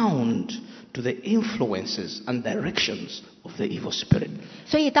become bound to the influences and directions of the evil spirit.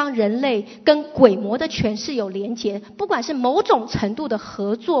 所以当人类跟鬼魔的权势有连结，不管是某种程度的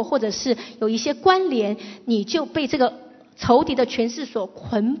合作，或者是有一些关联，你就被这个仇敌的权势所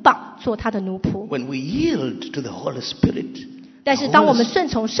捆绑，做他的奴仆。 When we yield to the Holy Spirit, 但是当我们顺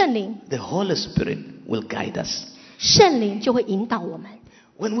从圣灵， the Holy Spirit will guide us. 圣灵就会引导我们。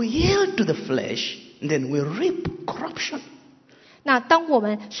 When we yield to the flesh, then we reap corruption. 那当我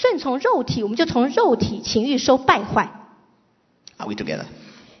们顺从肉体，我们就从肉体情欲收败坏。 Are we together?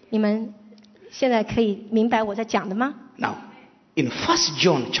 你们现在可以明白我在讲的吗？ Now, in 1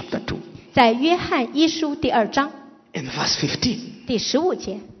 John chapter 2, 在约翰一书第2章 in verse 15, 第15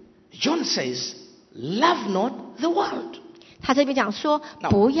节， John says, love not the world. 他这边讲说，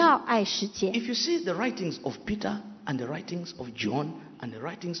不要爱世界。 If you see the writings of Peter and the writings of John and the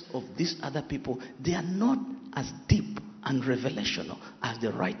writings of these other people, they are not as deep and revelational as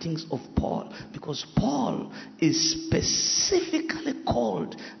the writings of Paul, because Paul is specifically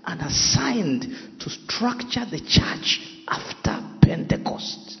called and assigned to structure the church after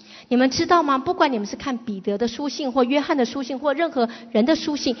Pentecost. 你们知道吗？不管你们是看彼得的书信或约翰的书信或任何人的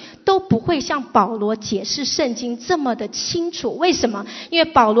书信，都不会像保罗解释圣经这么的清楚。为什么？因为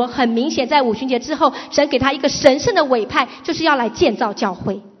保罗很明显在五旬节之后，神给他一个神圣的委派，就是要来建造教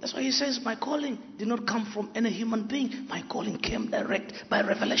会。 That's why he says, my calling did not come from any human being. My calling came direct by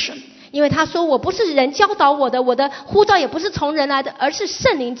revelation. 因为他说我不是人教导我的，我的呼召也不是从人来的，而是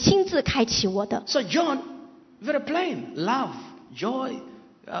圣灵亲自开启我的。 So John, very plain, love, joy,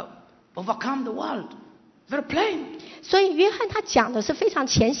 overcome the world. Very plain. 所以约翰他讲的是非常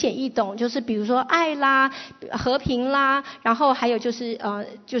浅显易懂，就是比如说爱啦、和平啦，然后还有就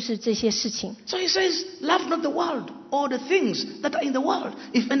是这些事情。 So he says, love not the world or the things that are in the world.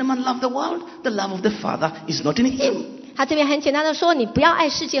 If any man love the world, the love of the Father is not in him. 他这边很简单的说，你不要爱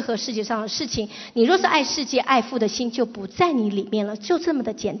世界和世界上的事情，你若是爱世界，爱父的心就不在你里面了，就这么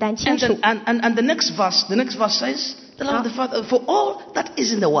的简单清楚。 And the next verse says, the love of the Father, for all that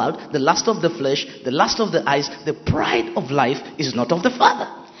is in the world, the lust of the flesh, the lust of the eyes, the pride of life is not of the Father.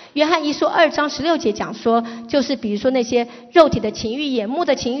 约翰一书2章16节讲说，就是比如说那些肉体的情欲、眼目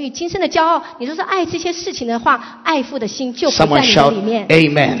的情欲、今生的骄傲，你若是爱这些事情的话，爱父的心就不在 Someone 你 shout, 的里面。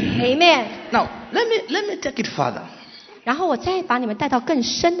 Amen. Amen。 Now, let me take it further. 然后我再把你们带到更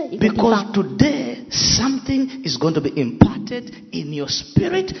深的一个地 Because 方。 today something is going to be imparted in your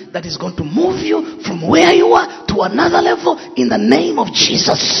spirit that is going to move you from where you are to another level in the name of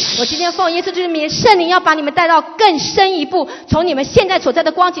Jesus. 我今天奉耶稣之名，圣灵要把你们带到更深一步，从你们现在所在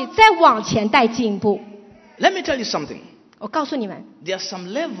的光景再往前带进一步。 Let me tell you something. 我告诉你们， There are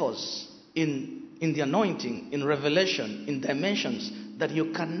some levels in the anointing, in revelation, in dimensions that you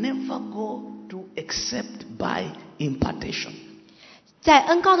can never go to except by impartation. 在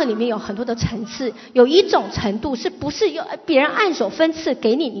恩膏的里面有很多的层次，有一种程度是不是由别人按手分赐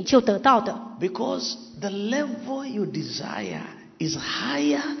给你，你就得到的？ Because the level you desire is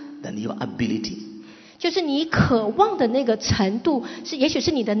higher than your ability. 就是你渴望的那个程度，是也许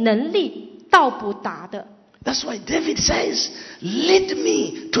是你的能力到不达的。 That's why David says, lead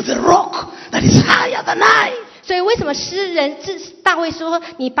me to the rock that is higher than I. 所以为什么诗人大卫说，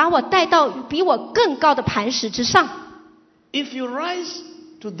你把我带到比我更高的磐石之上？ If you rise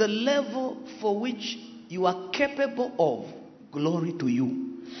to the level for which you are capable of, glory to you.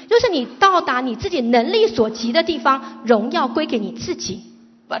 就是你到达你自己能力所及的地方，荣耀归给你自己。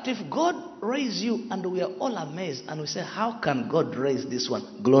 But if God raise you and we are all amazed and we say, how can God raise this one?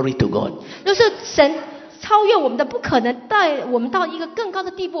 Glory to God. 就是神超越我们的不可能，带我们到一个更高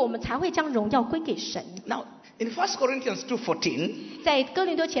的地步，我们才会将荣耀归给神。 Now, in 1 Corinthians 2:14, 在哥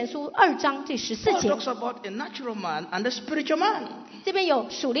林多前书2章这14 Paul 节， talks about a natural man and a spiritual man. 这边有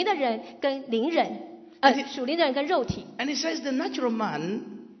属灵的人跟灵人，属灵的人跟肉体。 And he says the natural man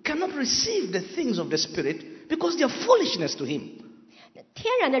cannot receive the things of the spirit because they are foolishness to him. 天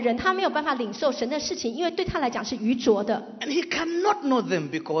然的人他没有办法领受神的事情，因为对他来讲是愚拙的。 And he cannot know them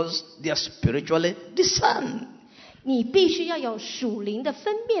because they are spiritually discerned. 你必须要有属灵的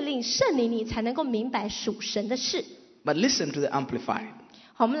分辨力，圣灵你才能够明白属神的事。 But listen to the Amplified.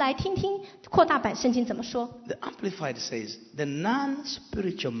 好，我们来听听扩大版圣经怎么说。 The Amplified says, the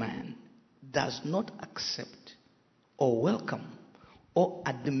non-spiritual man does not accept or welcome or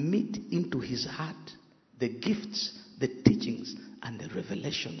admit into his heart the gifts, the teachings, and the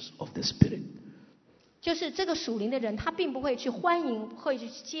revelations of the Spirit. 就是这个属灵的人，他并不会去欢迎，会去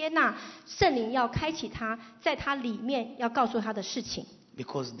接纳圣灵要开启他，在他里面要告诉他的事情。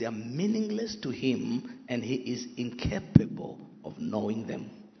Because they are meaningless to him and he is incapable of knowing them.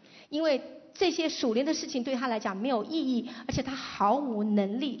 因为这些属灵的事情对他来讲没有意义，而且他毫无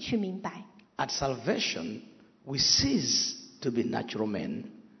能力去明白。At salvation, we cease to be natural men.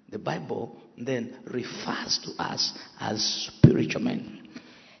 The Bible then refers to us as spiritual men.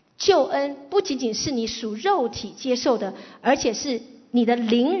 救恩不仅仅是你属肉体接受的，而且是你的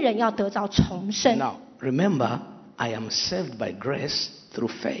灵人要得着重生。Now, remember, I am saved by grace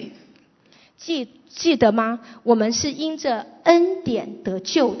through faith. 记得吗？我们是因着恩典得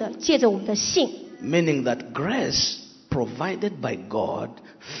救的，借着我们的信。Meaning that grace provided by God,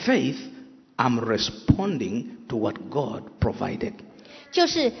 faith, I'm responding to what God provided. 就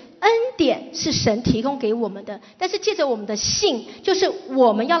是恩典是神提供给我们的，但是借着我们的信，就是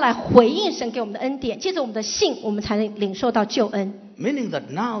我们要来回应神给我们的恩典，借着我们的信，我们才能领受到救恩。Meaning that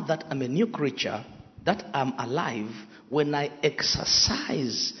now that I'm a new creature, that I'm alive, when I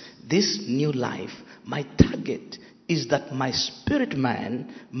exercise this new life, my target is that my spirit man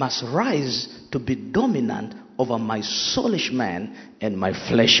must rise to be dominant over my soulish man and my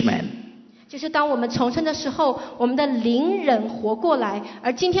flesh man. 就是当我们重生的时候，我们的灵人活过来，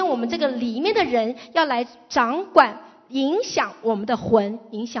而今天我们这个里面的人要来掌管、影响我们的魂，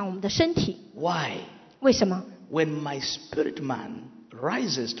影响我们的身体。Why? 为什么？ When my spirit man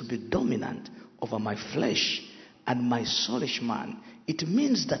rises to be dominant over my flesh and my soulish man, it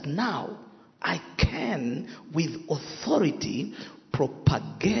means that now I can, with authority,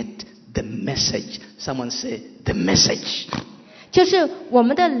 propagate the message. Someone say, the message. 就是我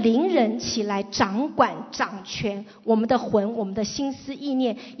们的灵人起来掌管、掌权我们的魂、我们的心思意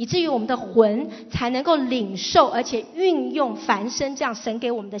念，以至于我们的魂才能够领受，而且运用繁生这样神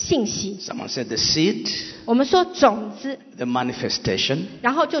给我们的信息。Someone said the seed, 我们说种子， the manifestation,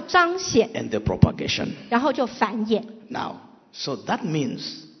 然后就彰显， and the propagation. 然后就繁衍。Now, so that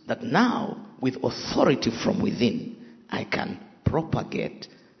means that now, with authority from within, I can propagate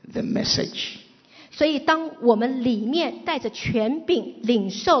the message. 所以当我们里面带着权柄领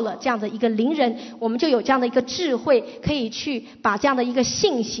受了这样的一个灵人，我们就有这样的一个智慧，可以去把这样的一个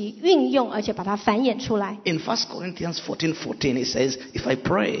信息运用，而且把它繁衍出来。 In 1 Corinthians 14:14, it says, if I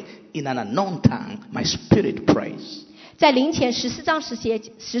pray in an unknown tongue, my spirit prays. 在灵前14章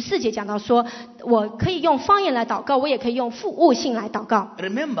14节讲到说，我可以用方言来祷告，我也可以用悟性来祷告。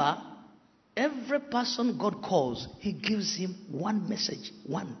 Remember, every person God calls, he gives him one message,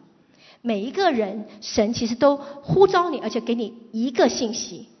 one. 每一个人，神其实都呼召你，而且给你一个信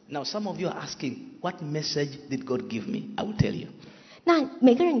息。 Now, some of you are asking, what message did God give me? I will tell you. 那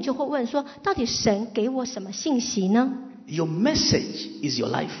每个人你就会问说，到底神给我什么信息呢？ Your message is your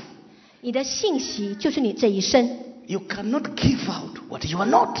life. 你的信息就是你这一生。 You cannot give out what you are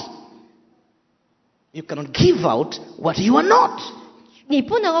not. You cannot give out what you are not. 你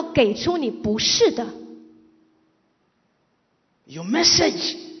不能够给出你不是的。 Your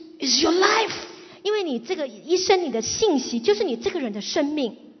message is your life. 因为你这个一生，你的信息就是你这个人的生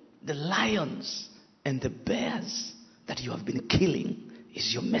命。 The lions and the bears that you have been killing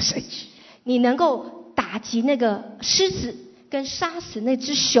is your message. 你能够打击那个狮子，跟杀死那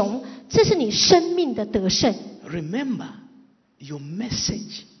只熊，这是你生命的得胜。 Remember, your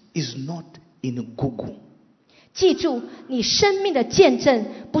message is not in Google. 记住，你生命的见证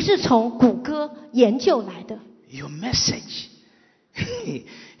不是从谷歌研究来的。 Your message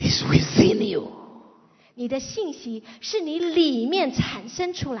is within you. 你的信息是你里面产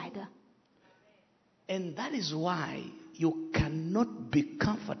生出来的。 And that is why you cannot be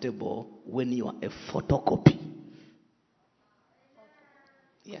comfortable when you are a photocopy.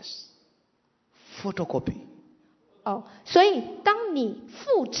 Yes. Photocopy. 所以当你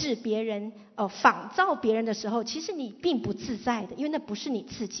复制别人、仿造别人的时候，其实你并不自在的，因为那不是你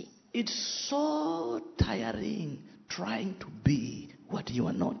自己。 It's so tiring trying to be what you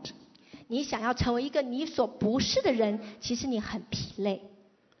are not. 你想要成为一个你所不是的人，其实你很疲累。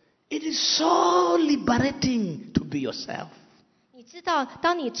 It is so liberating to be yourself. 你知道，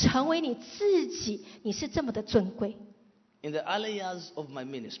当你成为你自己，你是这么的尊贵。 In the early years of my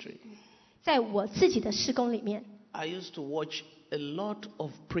ministry, 在我自己的事工里面， I used to watch a lot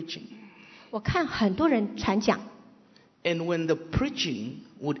of preaching. 我看很多人传讲， And when the preaching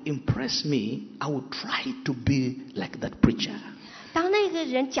would impress me, I would try to be like that preacher. 当那个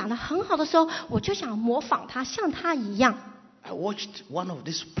人讲得很好的时候，我就想模仿他，像他一样。I watched one of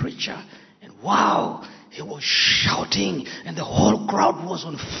this preacher, and wow, he was shouting, and the whole crowd was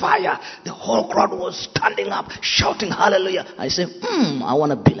on fire. The whole crowd was standing up, shouting hallelujah. I said, I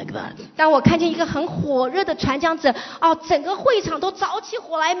want to be like that. 当我看见一个很火热的传讲者，整个会场都着起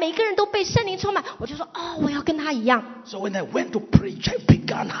火来，每个人都被圣灵充满，我就说，我要跟他一样。So when I went to preach, I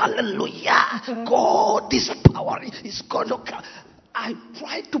began hallelujah. God, this power is going to come. I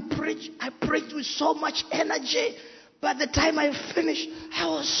tried to preach. I preached with so much energy. By the time I finished, I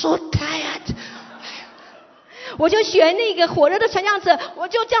was so tired. 我就学那个火热的传讲者，我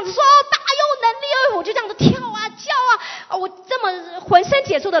就这样子说，大有能力，我就这样子跳啊叫啊，我这么浑身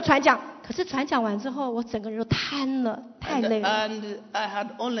解数的传讲。可是传讲完之后，我整个人都瘫了，太累了。And I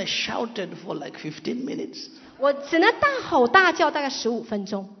had only shouted for like 15 minutes. 我只能大吼大叫大概15分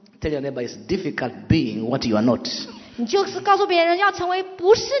钟。Tell your neighbor it's difficult being what you are not. 你就是告诉别人要成为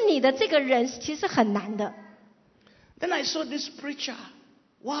不是你的这个人，其实很难的。Then I saw this preacher.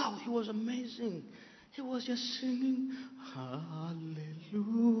 Wow, he was amazing. He was just singing hallelujah.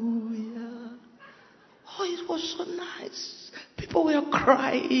 Oh, it was so nice. People were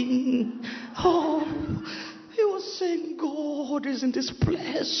crying. Oh, he was saying God is in this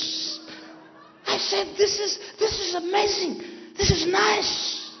place. I said, this is amazing. This is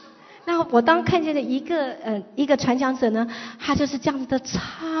nice. 那我当看见的一个传讲者呢，他就是这样子的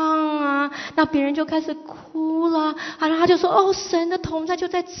唱啊，那别人就开始哭了，然后他就说神的同在就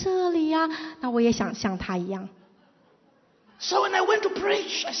在这里啊，那我也想像他一样。So when I went to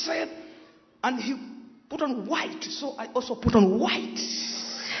preach, I said, and he put on white, so I also put on white.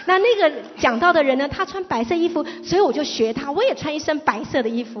 那个讲道的人呢，他穿白色衣服，所以我就学他，我也穿一身白色的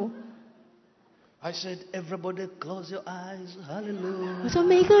衣服。I said, everybody close your eyes, hallelujah. 我说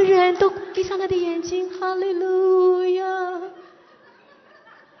每个人都闭上他的眼睛，哈利路亚。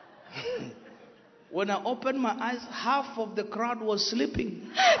When I opened my eyes, half of the crowd was sleeping.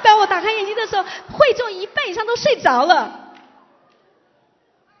 当我打开眼睛的时候，会众一半以上都睡着了。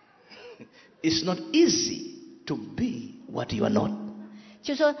It's not easy to be what you are not.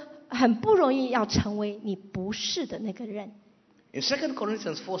 就说很不容易要成为你不是的那个人。In 2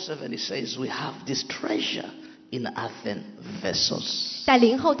 Corinthians 4:7, it says, we have this treasure in earthen vessels. 在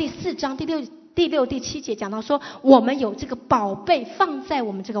林后第4章第6、第7节讲到说，我们有这个宝贝放在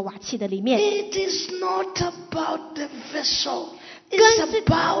我们这个瓦器的里面。It is not about the vessel. It's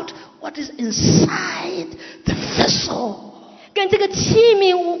about what is inside the vessel. 跟这个器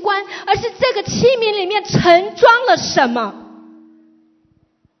皿无关，而是这个器皿里面盛装了什么。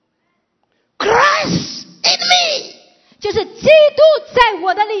Christ in me. 就是基督在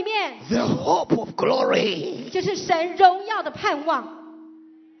我的里面。The hope of glory. 就是神荣耀的盼望。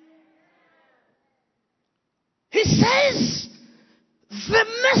He says, the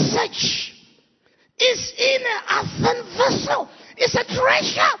message is in an earthen vessel. It's a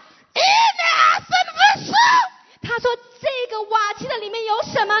treasure in an earthen vessel. 他说这个瓦器的里面有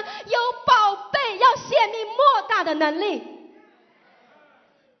什么？有宝贝，要显明莫大的能力。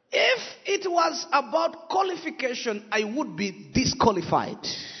If it was about qualification, I would be disqualified.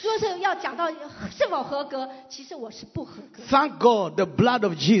 若是要讲到是否合格，其实我是不合格。Thank God, the blood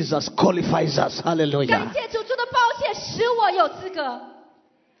of Jesus qualifies us. Hallelujah. 感谢主的宝血使我有资格。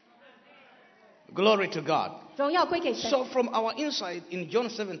Glory to God. 荣耀归给神。 So from our inside, in John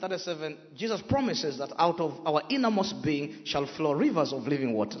 7:37, Jesus promises that out of our innermost being shall flow rivers of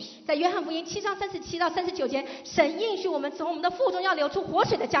living waters. 在约翰福音7章37到39节，神应许我们从我们的腹中要流出活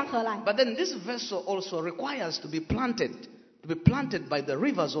水的江河来。But then this vessel also requires to be planted by the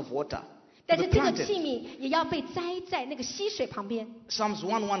rivers of water. 但是这个器皿也要被栽在那个溪水旁边。 Psalms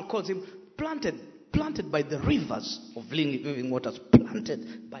 1:1 calls him planted by the rivers of living waters,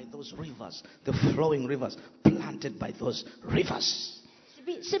 planted by those rivers, the flowing rivers, planted by those rivers.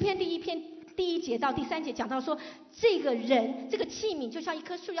 诗篇第1节到第3节讲到说，这个人这个器皿就像一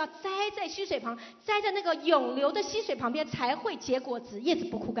棵树，要栽在溪水旁，栽在那个涌流的溪水旁边，才会结果子，叶子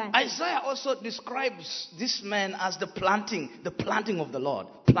不枯干。 Isaiah also describes this man as the planting of the Lord.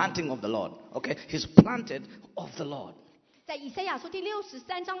 Planting of the Lord. Okay, he's planted of the Lord. 在以赛亚书第61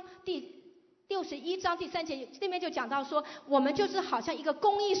章第3节那边就讲到说，我们就是好像一个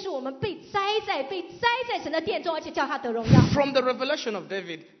公义树，我们被栽在神的殿中，而且叫他得荣耀。 From the revelation of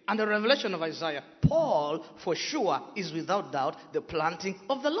David and the revelation of Isaiah, Paul for sure is without doubt the planting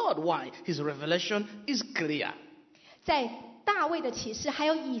of the Lord. Why? His revelation is clear. 在大卫的启示还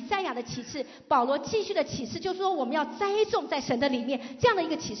有以赛亚的启示，保罗继续的启示就是说，我们要栽种在神的里面，这样的一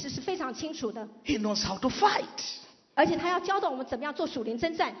个启示是非常清楚的。 He knows how to fight. 而且他要教导我们怎么样做属灵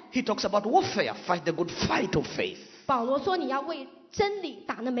征战。 He talks about warfare, fight the good fight of faith. 保罗说，你要为真理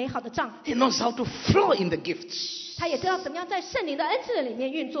打那美好的仗。 He knows how to flow in the gifts. 他也知道怎么样在圣灵的恩赐里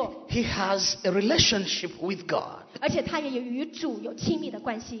面运作， He has a relationship with God. 而且他也有与主有亲密的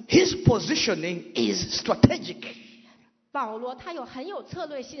关系。 His positioning is strategic. 保罗他很有策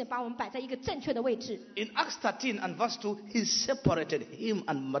略性的把我们摆在一个正确的位置。 In Acts 13 and verse 2, he separated him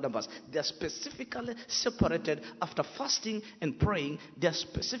and Barnabas. They are specifically separated after fasting and praying. They are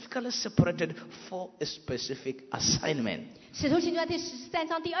specifically separated for a specific assignment. 使徒行传第13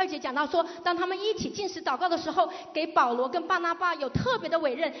章第2节讲到说，当他们一起禁食祷告的时候，给保罗跟巴拿巴有特别的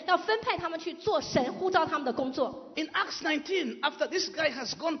委任，要分配他们去做神呼召他们的工作。 In Acts 19, after this guy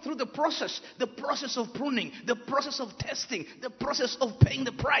has gone through the process of pruning, the process of testing, the process of paying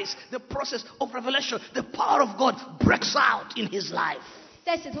the price, the process of revelation, the power of God breaks out in his life.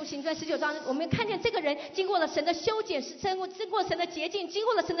 在使徒行传19章，我们看见这个人经过了神的修剪，经过神的洁净，经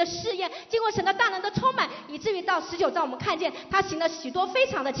过了神的试验，经过神的大能的充满，以至于到19章我们看见他行了许多非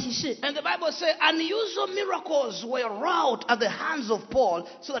常的奇事。 And the Bible says unusual miracles were wrought at the hands of Paul,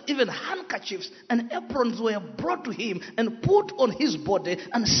 so that even handkerchiefs and aprons were brought to him and put on his body,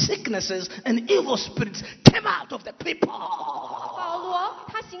 and sicknesses and evil spirits came out of the people. 保罗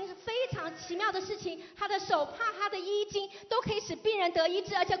他行非常奇妙的事情，他的手帕、他的衣襟都可以使病人得医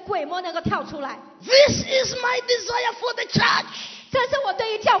治，而且鬼魔能够跳出来。 This is my desire for the church. 这是我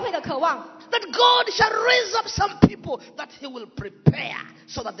对于教会的渴望。 That God shall raise up some people that he will prepare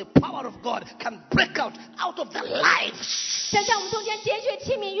so that the power of God can break out of their lives. 神在我们中间拣选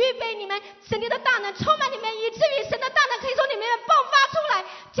器皿，预备你们，神的大能充满你们，以至于神的大能可以从你们迸发出来，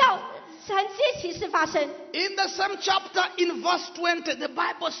叫神迹奇事发生。 In the same chapter, in verse 20, the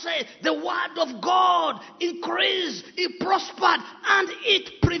Bible says the word of God increased, it prospered, and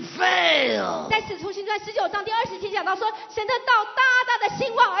it prevailed. 在使徒行传19章第20节讲到说，神的道大大的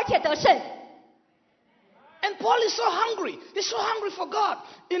兴旺，而且得胜。 And Paul is so hungry. He's so hungry for God.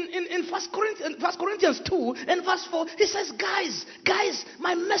 In 1 Corinthians 2 and verse 4, he says, guys,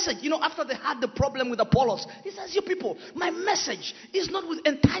 my message, after they had the problem with Apollos, he says, you people, my message is not with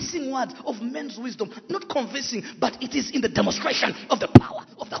enticing words of men's wisdom, not convincing, but it is in the demonstration of the power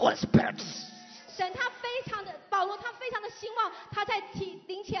of the Holy Spirit. 神他非常的，保罗他非常的兴旺，他在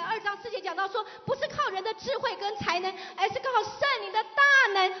林前2章4节讲到说，不是靠人的智慧跟才能，而是靠圣灵的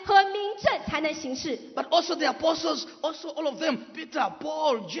大能和明证才能行事。 But also the apostles, also all of them, Peter,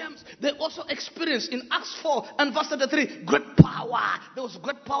 Paul, James, they also experienced in Acts 4 and verse 33, great power. There was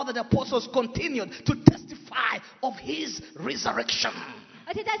great power that the apostles continued to testify of his resurrection.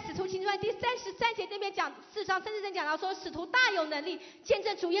 而且在使徒行传第33节那边讲，4章33节讲到说，使徒大有能力见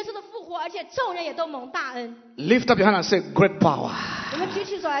证主耶稣的复活，而且众人也都蒙大恩。 Lift up your hand and say, great power. 我们举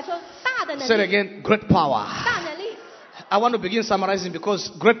起手来说，大的能 Say it 力， again, great power. 大能力。 I want to begin summarizing because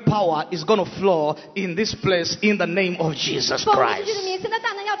great power is going to flow in this place in the name of Jesus 奉 Christ. 主的名，神的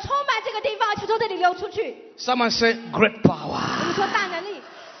大能要充满这个地方，而且从这里流出去。 Someone say, great 我们 power. 说大能力，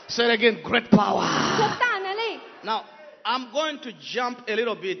 Say it again, great 说 power. 大能力。 Now, I'm going to jump a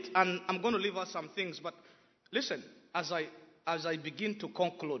little bit and I'm going to leave out some things. But listen, as I begin to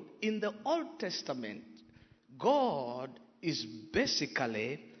conclude, in the Old Testament, God is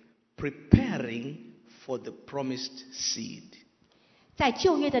basically preparing for the promised seed. 在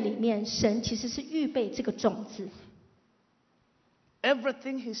旧约的里面，神其实是预备这个种子。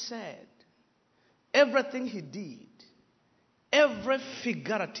 Everything he said, everything he did, every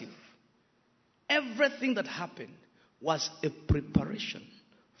figurative, everything that happened was a preparation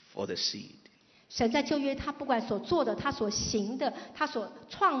for the seed. 神在旧约，他不管所做的，他所行的，他所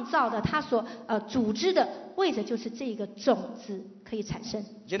创造的，他所组织的，为的就是这个种子可以产生。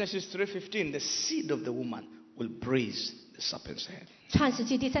 Genesis 3:15, the seed of the woman will bruise the serpent's head. 创世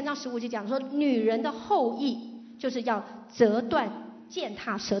纪第3章15节讲说，女人的后裔就是要折断践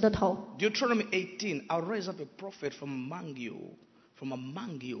踏蛇的头。 Deuteronomy 18, I'll raise up a prophet from among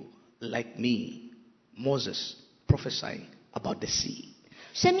you like me, Moses, prophesying about the seed.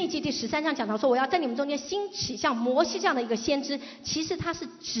 申命记第13章讲到说，我要在你们中间兴起像摩西这样的一个先知，其实他是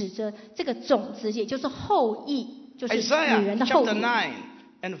指着这个种子，也就是后裔，就是女 Isaiah 人的后 chapter 裔。 9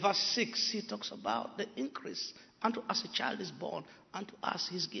 and verse 6, he talks about the increase. Unto us a child is born, unto us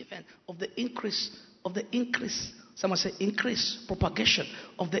he is given. Of the increase, someone say increase, propagation,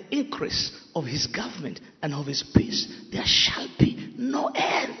 of the increase of his government and of his peace, there shall be no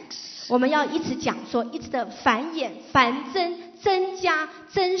end. 我们要一直讲说，一直的繁衍、繁增、增加、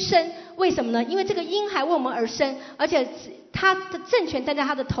增生。为什么呢？因为这个婴孩为我们而生，而且他的政权站在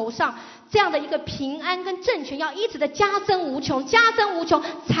他的头上，这样的一个平安跟政权要一直的加增无穷、加增无穷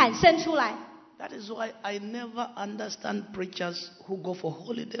产生出来。That is why I never understand preachers who go for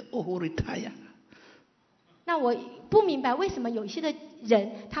holiday or who retire. 那我不明白为什么有一些的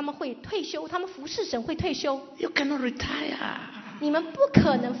人他们会退休，他们服侍神会退休。 You cannot retire. 你们不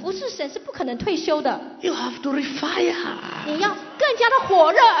可能服侍神，是不可能退休的。 You have to refire. 你要更加的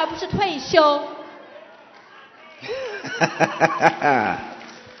火热，而不是退休。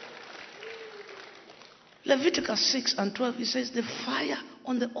Leviticus 6 and 12, it says the fire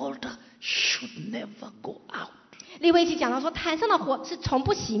on the altar should never go out. 利未记讲到说，坛上的火是从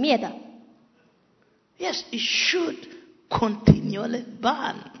不熄灭的。 Yes, it should continually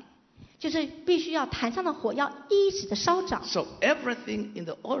burn. 就是必须要坛上的火要一直的烧着。 So everything in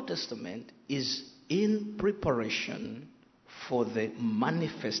the Old Testament is in preparation for the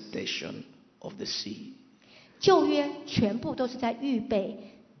manifestation of the seed. 旧约全部都是在预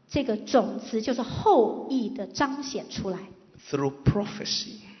备这个种子，就是后裔的彰显出来。 Through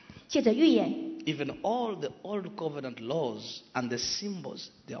prophecy. 借着预言， Even all the old covenant laws and the symbols,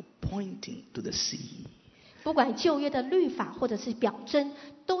 they are pointing to the seed. 不管旧约的律法或者是表征，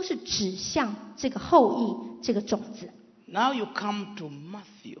都是指向这个后裔这个种子。 Now you come to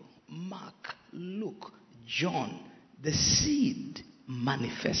Matthew, Mark, Luke, John. The seed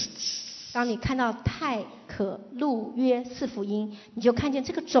manifests. 当你看到太可路约四福音，你就看见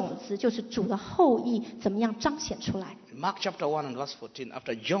这个种子就是主的后裔怎么样彰显出来。 Mark chapter 1 and verse 14,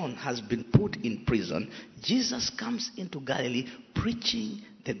 after John has been put in prison, Jesus comes into Galilee preaching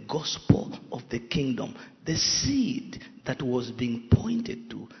the gospel of the kingdom. The seed that was being pointed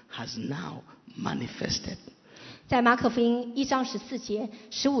to has now manifested. 在马可福音1章14节、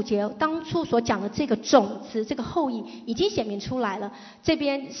15节，当初所讲的这个种子、这个后裔已经显明出来了。这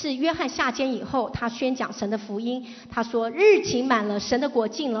边是约翰下监以后，他宣讲神的福音。他说：“日期满了，神的国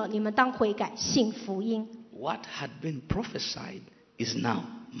近了，你们当悔改，信福音。” What had been prophesied is now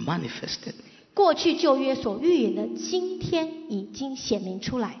manifested. 过去旧约所预言的，今天已经显明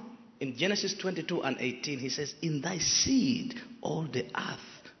出来。 In Genesis 22 and 18, he says, "In thy seed all the earth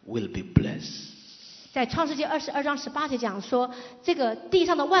will be blessed." 在创世纪22章18节讲说，这个地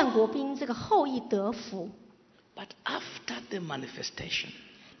上的万国兵，这个后裔得福。 But after the manifestation,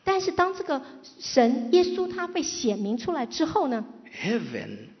 但是当这个神耶稣他被显明出来之后呢，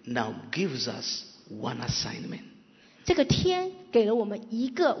 heaven now gives us one assignment. 这个天给了我们一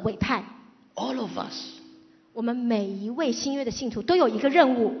个委派。 All of us, 我们每一位新约的信徒都有一个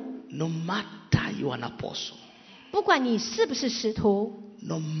任务， no matter you are an apostle, 不管你是不是使徒，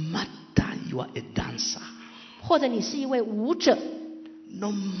 no matter you are a dancer, 或者你是一位舞者， no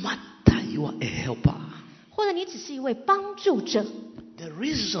matter you are a helper, 或者你只是一位帮助者， the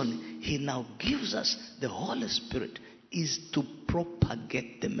reason he now gives us the Holy Spirit is to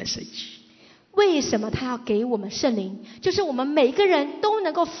propagate the message. 为什么他要给我们圣灵？就是我们每一个人都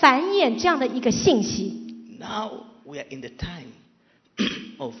能够繁衍这样的一个信息。 Now we are in the time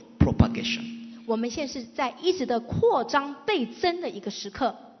of propagation. 我们现在是在一直的扩张倍增的一个时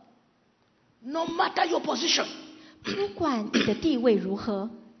刻。 No matter your position, 不管你的地位如何，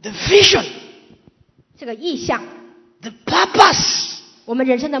 the vision, 这个意向， the purpose, 我们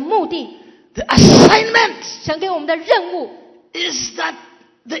人生的目的， the assignment 神给我们的任务， is that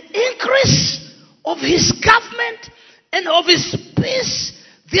the increase of his government and of his peace,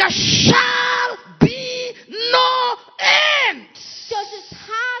 there shall be no end. 就是他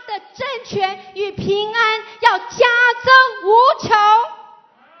的政权与平安要加增无穷。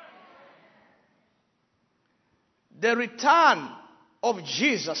 The return of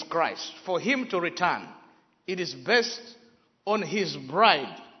Jesus Christ, for him to return, it is based on his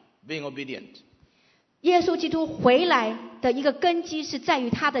bride being obedient. 耶稣基督回来的一个根基是在于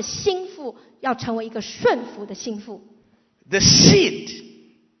他的心腹要成为一个顺服的心腹。 The seed,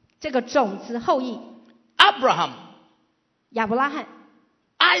 这个种子后裔， Abraham, 亚伯拉罕、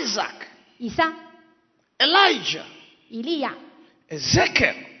 Isaac, 以撒、 Elijah, 以利亚、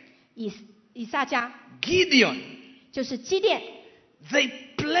 Ezekiel, 以撒迦， Gideon, 就是基甸， they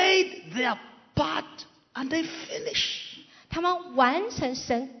played their part and they finished. 他们完成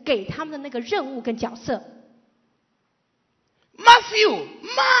神给他们的那个任务跟角色。 Matthew,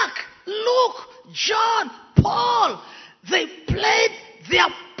 Mark, Luke, John, Paul, they played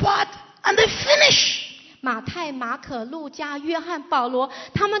their part and they finished. 马太、马可、路加、约翰、保罗，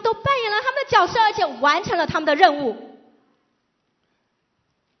他们都扮演了他们的角色，而且完成了他们的任务。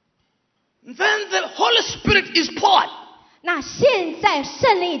 Then the Holy Spirit is poured. 那现在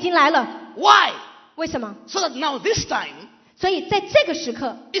圣灵已经来了， Why? 为什么？ So that now this time, 所以在这个时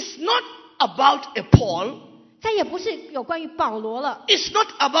刻， it's not about a Paul, 再也不是有关于保罗了， it's not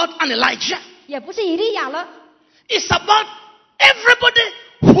about an Elijah, 也不是以利亚了， it's about everybody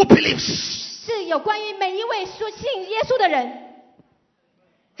who believes. 是有关于每一位说信耶稣的人。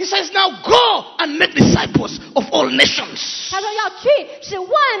He says, now go and make disciples of all nations. 他说要去使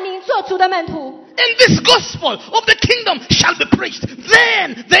万民做主的门徒。 And this gospel of the kingdom shall be preached.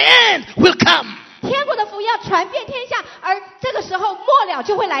 Then the end will come. 天国的福音要传遍天下，而这个时候末了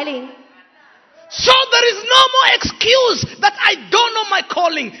就会来临。 So there is no more excuse that I don't know my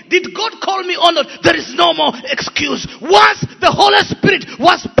calling. Did God call me or not? There is no more excuse. Once the Holy Spirit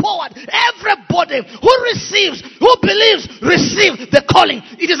was poured, everybody who receives, who believes, receive the calling.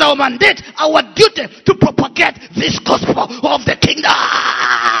 It is our mandate, our duty to propagate this gospel of the kingdom.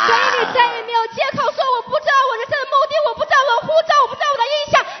 所以你再也没有借口说我不知道我人生的目的，我不知道我的呼召，我不知道我的意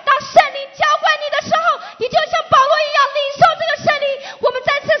向。当圣灵浇灌你的时候，你就像保罗一样领受这个圣灵。我们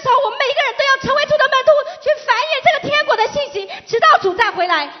在这时候，我们每一个人都要成为主的门徒，去繁衍这个天国的信息，直到主再回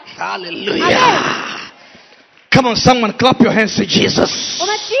来。 Hallelujah. Come on, someone clap your hands to Jesus. 我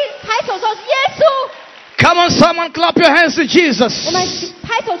们拍手说耶稣。 Come on, someone clap your hands to Jesus. 我们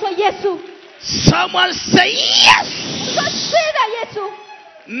拍手说耶稣。 Someone say yes. 说是的，耶稣。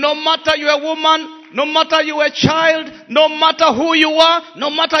 No matter you're a woman, no matter you're a child, no matter who you are, no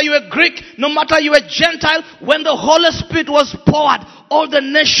matter you're a Greek, no matter you're a Gentile, when the Holy Spirit was poured, all the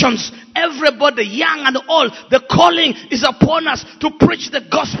nations, everybody, young and old, the calling is upon us to preach the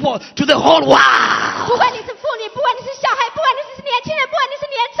gospel to the whole world. 不管你是妇女，不管你是小孩，不管你是年轻人，不管你是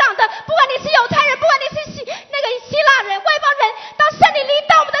年长的，不管你是犹太人，不管你是希腊人、外邦人，当圣灵临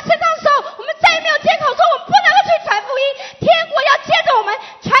到我们的身上的时候，我们再也没有借口说我们不能够去传福音。天国要接着我们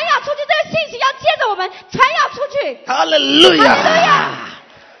传扬出去，这个信息要接着我们传扬出去。 Hallelujah. Hallelujah.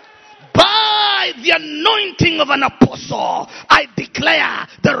 By the anointing of an apostle, I declare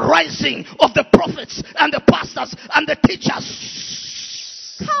the rising of the prophets and the pastors and the teachers.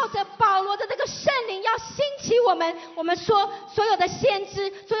 靠着保罗的这个圣灵要兴起我们，我们说所有的先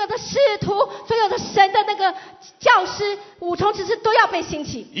知、所有的使徒、所有的神的那个教师、五重执事都要被兴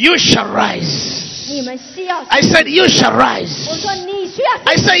起。 You shall rise. 你们需要兴起。 I said you shall rise. 我说你需要兴起。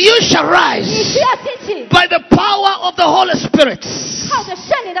 I say you shall 你 rise 需要兴起。 by the power of the Holy Spirit. 靠着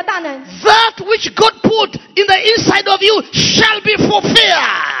圣灵的大能， That which God put in the inside of you shall be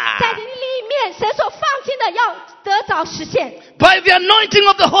fulfilled. 在你里面神所放进的要得着实现。 By the anointing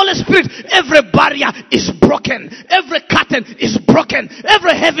of the Holy Spirit, every barrier is broken. Every curtain is broken.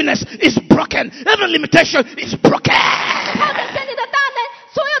 Every heaviness is broken. Every limitation is broken. 靠着圣灵的大能，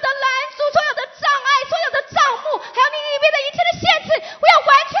所有的拦阻、所有的障碍、所有的障目，还有你里面的一切的限制，我要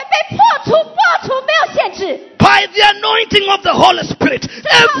完全被破除，没有限制。 By the anointing of the Holy Spirit,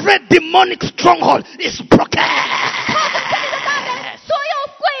 every demonic stronghold is broken. 靠着圣灵的大能，所有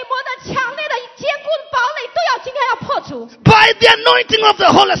鬼魔的强烈的坚固的堡垒都要今天要破除。 By the anointing of the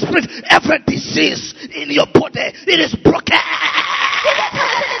Holy Spirit, every disease in your body, it is broken. 今天靠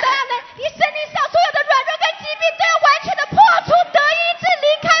着圣灵的大能，你身体上所有的软弱跟疾病都要完全的破除，得医治，离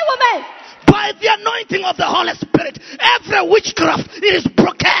开我们。 By the anointing of the Holy Spirit, every witchcraft, it is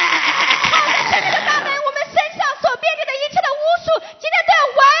broken. 靠着圣灵的大能，我们身上所面对的一切的巫术，今天都要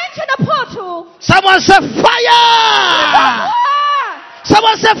完全的破除。 Someone say fire!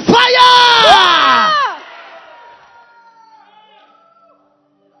 Someone say fire!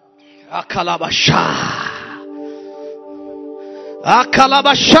 Akalabasha.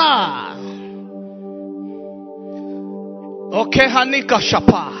 Akalabasha. Okay, Hanika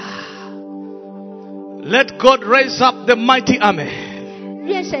Shapa. Let God raise up the mighty army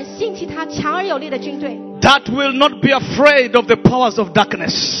愿神兴起他强而有力的军队， that will not be afraid of the powers of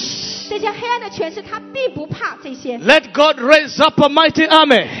darkness. 这些黑暗的权势他并不怕这些。 Let God raise up a mighty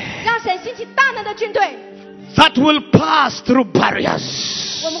army 让神兴起大能的军队， that will pass through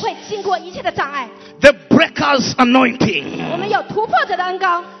barriers. 我们会经过一切的障碍。 The breaker's anointing. 我们有突破者的恩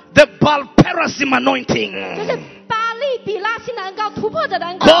膏， The Balperasim anointing. 就是巴利比拉星的恩膏，突破者的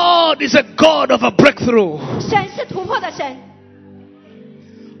恩膏。 God is a God of a breakthrough. 神是突破的神。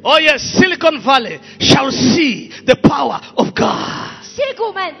 Oh yes, Silicon Valley shall see the power of God. 溪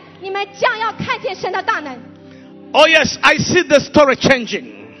谷们，你们将要看见神的大能。 Oh yes, I see the story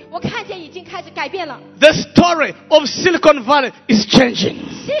changing. 我看见已经开始改变了。 The story of Silicon Valley is changing.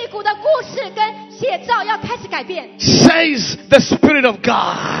 溪谷的故事跟写照要开始改变。 Says the Spirit of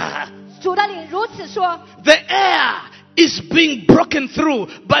God. 主的灵如此说。 The air is being broken through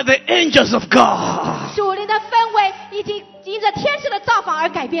by the angels of God. 属灵的氛围已经因着天使的造访而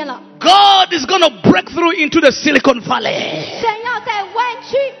改变了。 God is going to break through into the Silicon Valley. 神要在湾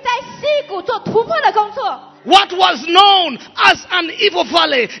区、在溪谷做突破的工作。 What was known as an evil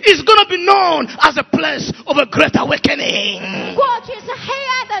valley is going to be known as a place of a great awakening. 过去是黑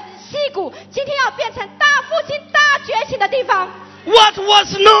暗的溪谷，今天要变成大复兴、大觉醒的地方。What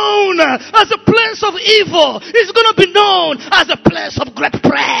was known as a place of evil is going to be known as a place of great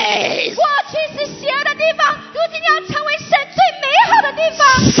praise. 过去是邪恶的地方，如今要成为神最美好的地方。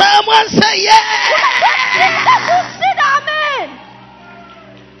 Someone say yes. 是的，阿门。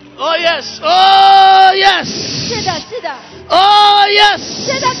 Oh yes. Oh yes. 是的，是的， Oh yes.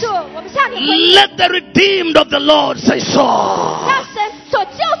 是的，主，我们向你回应。 Let the redeemed of the Lord say so. 让神所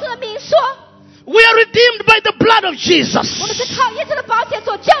救赎的民说， We are redeemed by the blood of 我们 Jesus. 是靠耶稣的宝血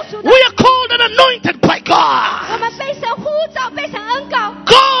所救赎的 We。are called and anointed by 我 God. 们被神呼召，被神恩膏。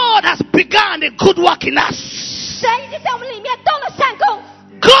 God has begun a good work in us. 神已经在我们里面动了善功，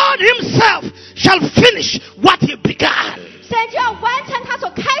 God himself shall finish what he began. 神就要完成他所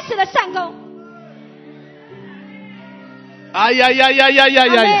开始的善功。 Ay, ay, ay, ay, ay, ay,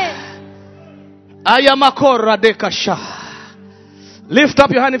 阿 ay. 门。 Ayamakora dekasha. Lift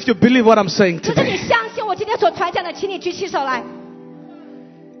up your hand if you believe what I'm saying 如果你 today. 相信我今天所传讲的，请你举起手来。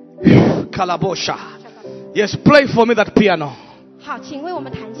 Kalabosha. Yes, play for me that piano. 好，请为我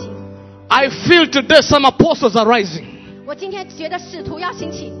们弹琴。 I feel today some apostles are rising 我今天觉得使徒要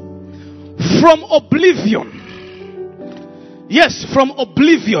兴起， from oblivion. Yes, from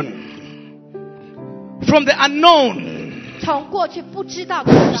oblivion. From the unknown. 从过去不知道，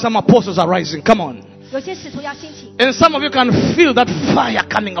 Some apostles are rising. Come on. 有些使徒要兴起。 And some of you can feel that fire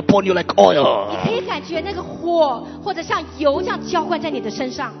coming upon you like 你 oil. 可以感觉那个火或者像油这样浇灌在你的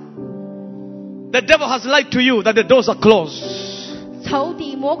身上。 The devil has lied to you that the doors are closed. 仇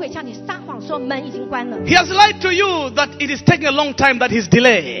敌魔鬼向你撒谎说门已经关了， He has lied to you that it is taking a long time, that he's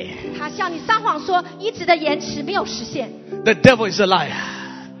delayed. 他向你撒谎说一直的延迟没有实现。 The devil is a liar.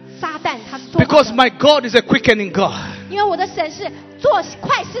 撒旦他是说谎 Because 的， my God is a quickening God. 因为我的神是做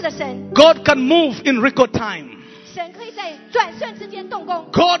快事的神， God can move in record time. 神可以在转瞬之间动工，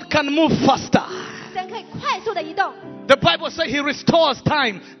 God can move faster. 神可以快速的移动。 The Bible says he restores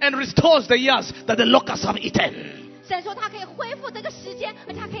time and restores the years that the locusts have eaten. 神说他可以恢复这个时间，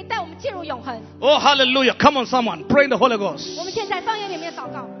而且他可以带我们进入永恒。 Oh, hallelujah. Come on, someone. Pray in the Holy Ghost. 我们现在方言里面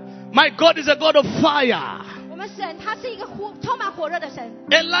祷告， My God is a God of fire. 我们神他是一个充满火热的神。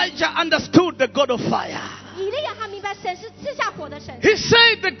 Elijah understood the God of fire. 以利亚他明白神是赐下火的神， He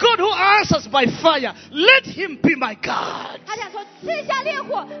said, the God who answers by fire, let him be my God. 他想说赐下烈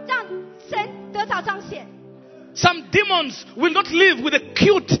火，让神得着彰显。 Some demons will not live with a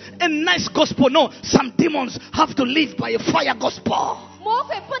cute and nice gospel. No, some demons have to live by a fire gospel. 魔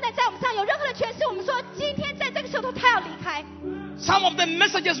鬼不能在我们上有任何的权势。我们说今天在这个时候他要离开。 Some of the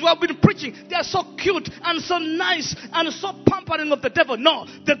messages we have been preaching, they are so cute and so nice and so pampering of the devil. No,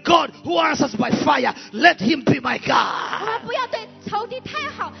 the God who answers by fire, let him be my 我 God. 们不要对仇敌太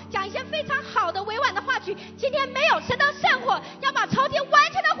好，讲一些非常好的委婉的话语。今天没有神的圣火，要把仇敌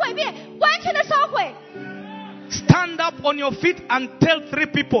完全的毁灭，完全的烧毁。 Stand up on your feet and tell 3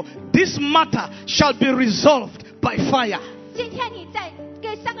 people, this matter shall be resolved by fire. 今天你在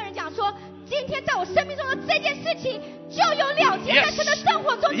跟3个人讲说，今天在我生命中的这件事情就有了结， Yes. 在神的生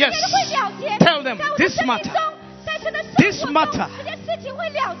活中，今 Yes. 天会了结。 Tell them, 在我的 this 生命 matter. 中，在神的 This 生活 matter. 中，这件事情会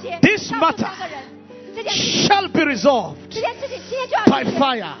了结。 This 告诉matter. 3个人，这件事情， Shall be resolved 这件事情今天就要 by 了结。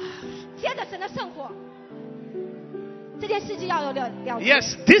 fire. 接着神的圣火，这件事情要有了结。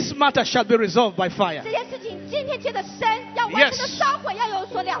 Yes, this matter shall be resolved by fire. 这件事情今天接着神要完全的 Yes. 烧毁，要有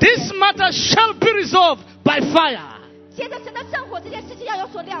所了结。 This matter shall be resolved by fire. 接着神的圣火，这件事情要有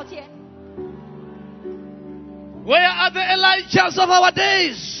所了结。 Where are the Elijahs of our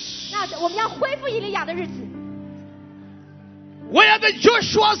days? 那我们要恢复以利亚的日子， Where are the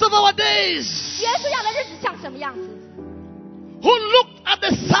Joshuas of our days? 耶稣亚的日子像什么样子？ Who looked at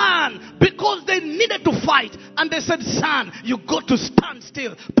the sun because they needed to fight, and they said, son, you got to stand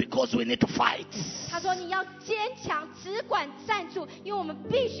still because we need to fight. 他说你要坚强，只管站住，因为我们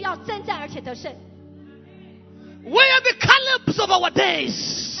必须要征战而且得胜。 Where are the Calebs of our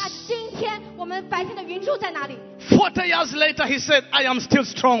days? 那今天我们白天的云柱在哪里？ 40 years later, he said, I am still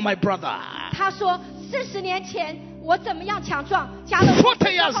strong, my brother. 他说40年前我怎么样强壮，加了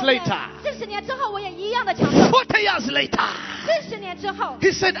40 years later. 40年之后我也一样的强壮。 40 years later, 40年之后，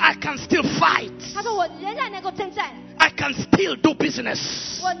 he said, I can still fight. 他说我仍然能够征战， I can still do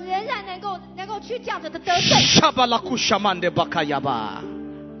business. 我仍然能够去这样子的得胜。 Shabalakushamande bakayaba.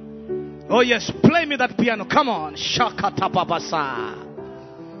 Oh yes, play me that piano. Come on. Shakata babasa.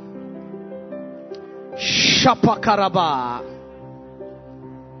 Shapakaraba.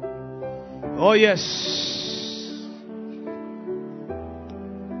 Oh yes.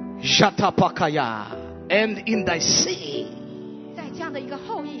 Jatapakaya. And in thy sea 在这样的一个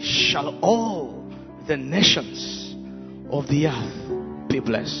后裔， shall all the nations of the earth be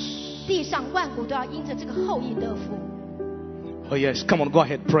blessed. 地上万国都要因着这个后裔得福。Oh yes, come on, go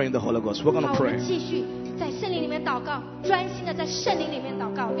ahead, pray in the Holy Ghost. We're going 好， to 我们 pray. 继续在圣灵里面祷告，专心的在圣灵里面祷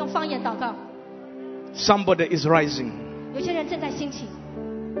告，用方言祷告。 Somebody is rising. 有些人正在兴起，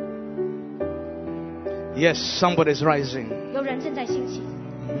 Yes, somebody is rising. 有人正在兴起。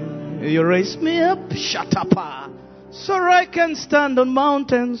 You raise me up, shut up, so I can stand on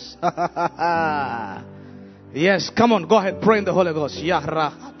mountains. Yes, come on, go ahead, pray in the Holy Ghost.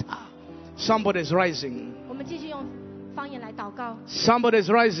 Somebody is rising. 我们继续用方言来祷告。 Somebody is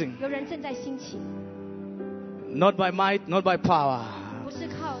rising. 有人正在兴起， Not by might, not by power, 不是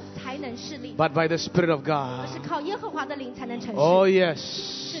靠才能势力， but by the Spirit of 而 God. 是靠耶和华的灵才能成事。 Oh yes.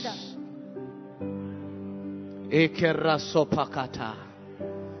 是的， Ekerasopakata.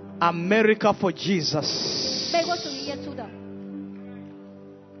 America for Jesus. 美国属于耶稣的，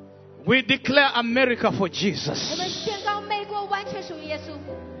 We declare America for 我们 Jesus. 宣告美国完全属于耶稣。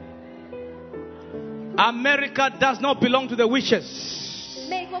 America does not belong to the witches.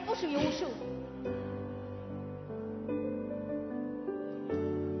 美国不属于巫术，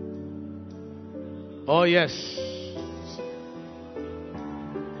 Oh yes.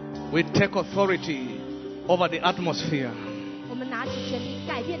 We take authority over the atmosphere. 我们拿起权力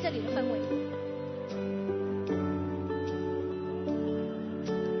改变这里的氛围。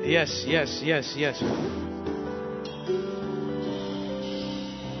 Yes, yes, yes, yes.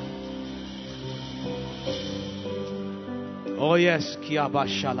 Oh yes, Kiaba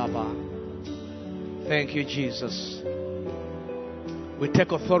Shalaba. Thank you, Jesus. We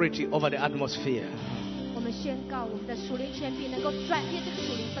take authority over the atmosphere. 我们宣告我们的属灵权柄能够转变这个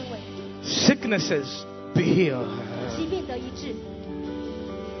属灵氛围， Sicknesses be healed. 疾病得医治，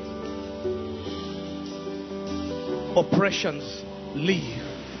 Oppressions leave.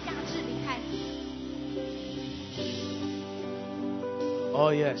 压制离开。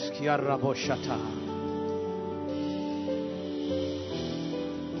 Oh yes, Kiarabo Shata.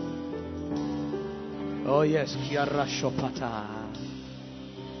 Oh yes, Kiara Shopata.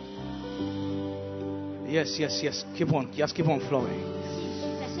 Yes, yes, yes. Keep on, just keep on flowing. 继续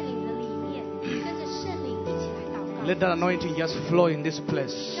在圣灵的里面，跟着圣灵一起来祷告， Let that anointing just flow in this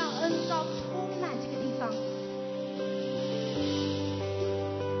place. 让恩膏充满这个地方。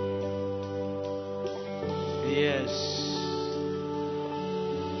 Yes.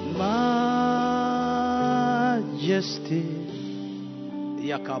 Majesty.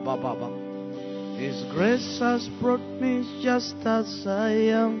 Yakababa. His grace has brought me just as I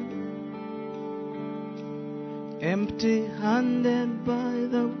am. Empty handed by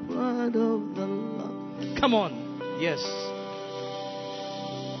the word of the Lord. Come on. Yes.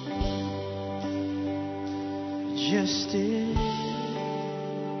 Majesty.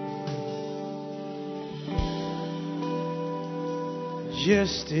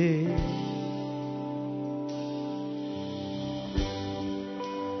 Majesty.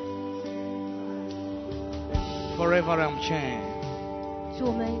 Forever I'm changed. 主，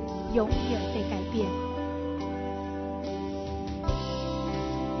我们永远被改变。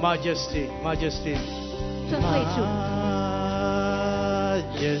 Majesty, majesty. 尊贵主，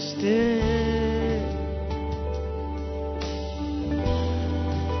 Majesty.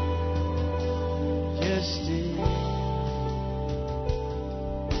 Majesty.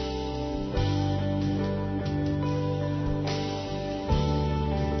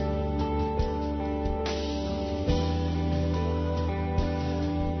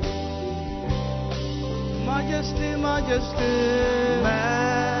 Majesty, majesty, majesty, majesty.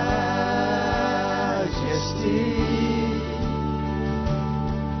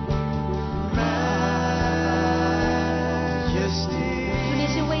 主，你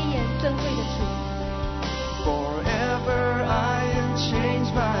是威严尊贵的主， Forever I am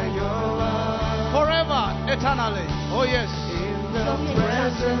changed by your love. Forever, eternally. Oh yes. In the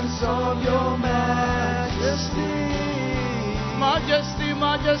presence of your majesty. Majesty,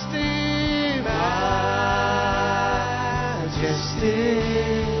 majesty. Majesty.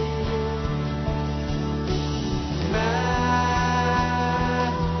 Majesty.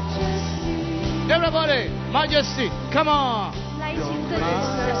 Everybody, majesty. Come on. 来一起 Your 尊 grace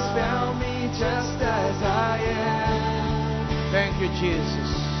重 has 神。 found me just as I am. Thank you, Jesus.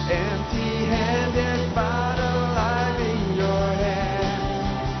 Empty-handed, but alive in your hand.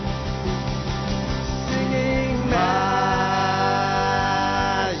 Singing majesty.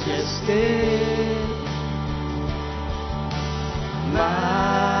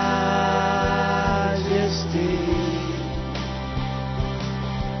 Majesty.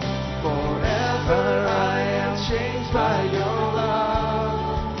 Forever I am changed by your love.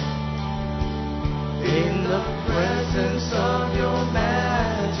 In the presence of your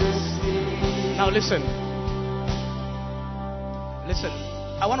majesty. Now listen. Listen,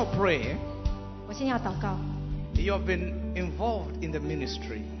 I want to pray. 我现在要祷告， You have been involved in the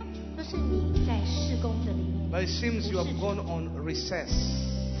ministry, 都是你在事工的里面， but it seems you have gone on recess.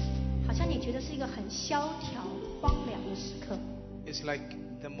 好像你觉得是一个很萧条、荒凉的时刻， It's like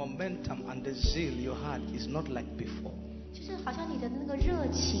the momentum and the zeal you had is not like before 就是好像你的那个热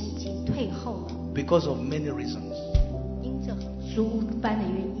情已经退后了， because of many reasons. 因着诸般的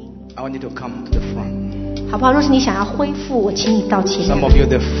原因， I want you to come to the front. 好不好？若是你想要恢复，我请你到前 Some 面 of you,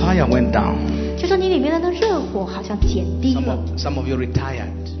 the fire went down. 就说你里面的那热火好像减低了， Some of you retired.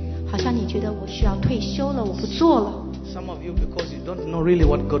 好像你觉得我需要退休了，我不做了。 Some of you because you don't know really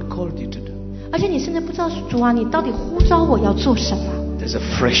what God called you to do. 而且你甚至不知道主啊，你到底呼召我要做什么。 There's a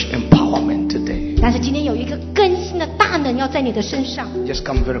fresh empowerment today. 但是今天有一个更新的大能要在你的身上。 Just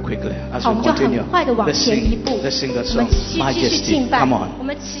come very quickly as 好，我 we 们就 continue. 很快的往 Let's 前一 sing. 步。 Let's sing that 我们 song. 继续敬 Majesty. 拜。 Come on. 我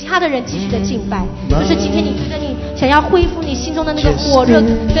们其他的人继续的敬拜。就是今天你觉得你想要恢复你心中的那个火热，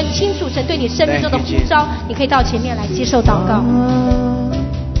跟清楚神对你生命中的呼召，你可以到前面来接受祷告。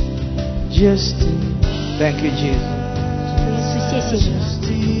 Majesty. Thank you, Jesus. 主耶稣，谢谢你。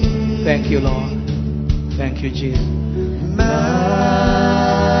 Thank you, Lord. Thank you, Jesus. Majesty.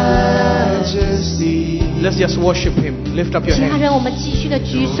 Let's just worship Him. Lift up your 其他 hands. 人，我们继续的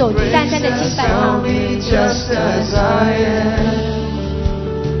举手，单单的敬拜他。 Just as I am,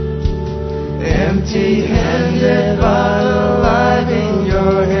 empty-handed but alive in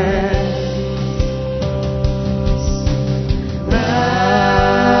your hands.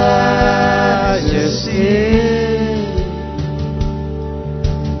 Majesty,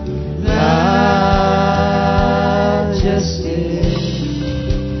 majesty,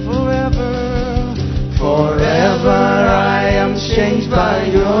 forever I am changed by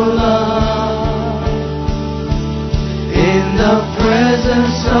your love. In the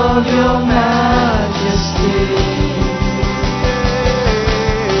presence of your majesty,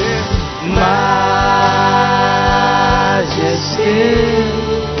 majesty,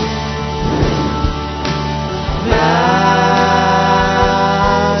 majesty.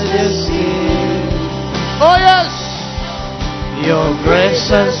 Oh yes, your grace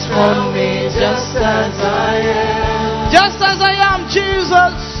has formed me just as I am. Just as I am,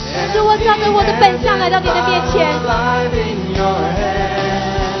 Jesus. 主，我照着我的本相来到你的面前。 Alive in your hands.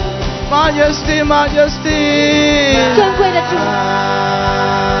 Majesty, Majesty. 尊贵的主，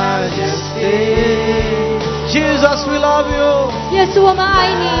 Majesty, Jesus, we love you. 耶稣，我们爱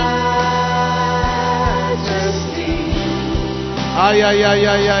你。 majesty, Ay, ay, ay,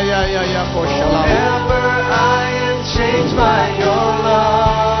 ay, ay, ay, ay, ay, Koshala. forever I am changed by your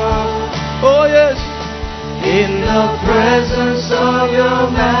love. Oh, yes. In the presence of your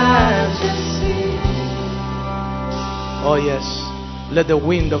majesty. Oh, yes. Let the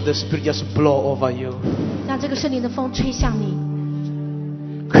wind of the Spirit just blow over you. 让这个圣灵的风吹向你，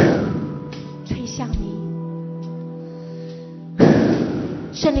吹向你，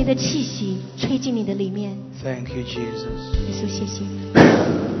圣灵的气息吹进你的里面。 Thank you, Jesus. 耶稣，谢谢你，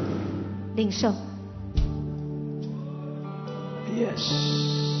领受。 Yes.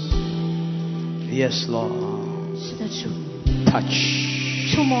 Yes, Lord. 是的，主，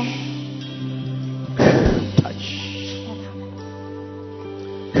 Touch. 触摸， Touch. 触摸他们。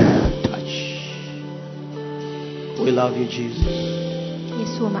 Touch. We love you, Jesus. 耶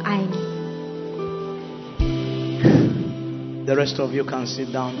稣，我们爱你。 The rest of you can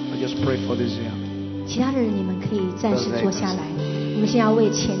sit down. I just pray for this year. 其他的人，你们可以暂时坐下来。我们现在要为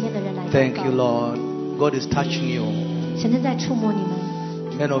前面的人来祷 Thank 告。 you, Lord. God is touching you. 神正在触摸你们。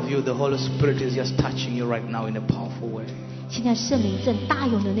 Many of you, the Holy Spirit is just touching you right now in a powerful way. 现在圣灵正大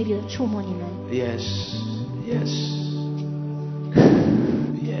有能力的触摸你们。 Yes. Yes.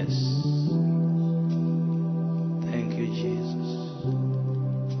 Yes. Thank you, Jesus.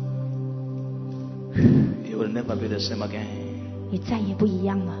 You will never be the same again. 你再也不一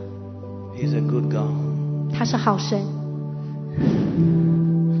样了。 He's a good God. 他是好神，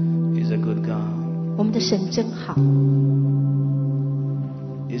 He's a good God. 我们的神真好，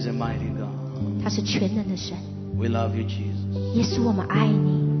 He's a mighty God. 他是全能的神。 We love you, Jesus. 耶稣，我们爱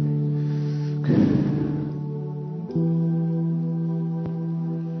你。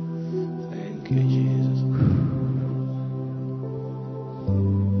 Thank you, Jesus.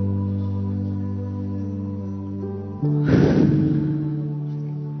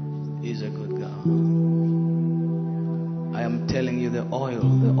 He's a good God. I am telling you the oil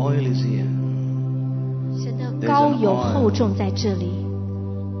is here. 神的膏油厚重在这里，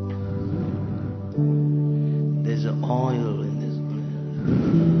 There's an oil in this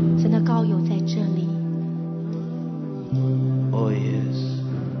place. 神的膏油在这里。 Oh, yes.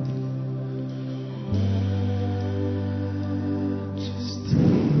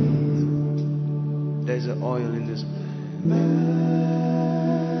 There's an oil in this place.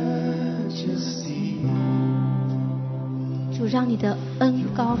 Majesty. 主让你的恩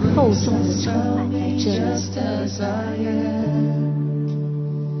膏厚重的充满在这里。 Just as I am,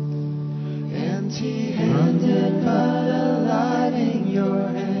 empty-handed but alive in your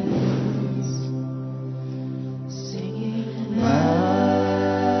hands, singing majesty.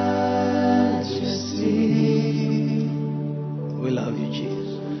 We love you,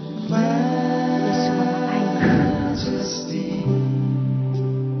 Jesus. Majesty.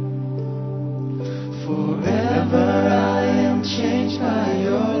 Forever I am changed by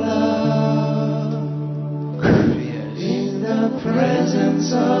your love. In the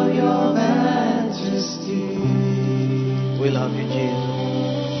presence of your majesty. We love you, Jesus.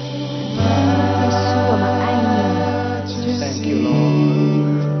 耶稣，我们爱你。 Thank you,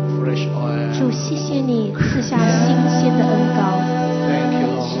 Lord. Fresh oil. 主，谢谢你赐下新鲜的恩膏， Thank you,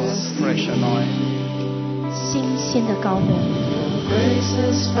 Lord. Fresh anointing. 新鲜的膏抹。 Grace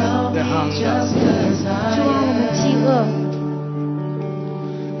has found The me hunger. just as I 主啊，我们 am. 饥饿，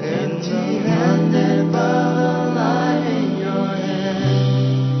 Empty-handed but alive in your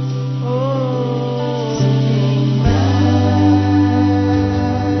hands. Oh,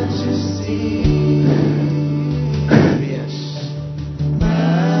 majesty. Yes.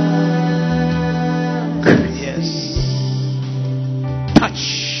 Yes. Touch.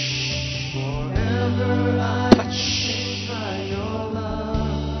 Forever I am changed by your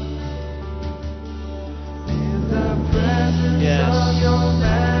love. In the presence Yes. of your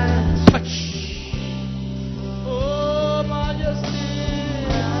majesty. Touch. Oh, majesty.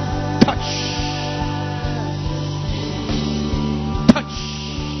 Touch. Touch.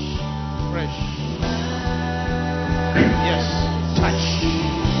 Fresh. Yes. Touch.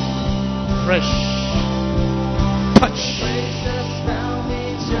 Fresh. Touch. Grace has found me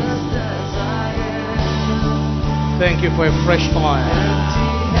just as I am. Thank you for a fresh oil.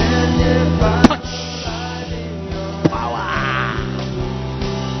 Empty-handed but Touch. alive in your Power.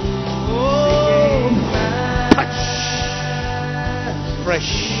 Oh, Touch.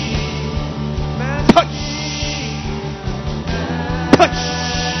 Fresh. Touch. Touch.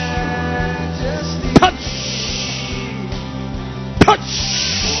 majesty. Touch. Touch.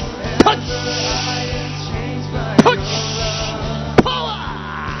 Touch. I am changed by Touch. your love. Power.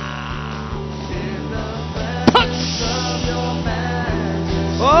 In the Touch. presence of your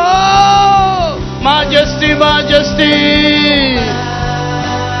majesty. Oh, majesty, majesty.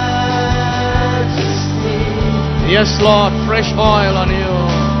 Majesty. Yes, Lord, fresh oil on you.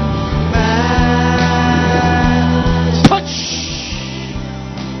 Majesty. Touch.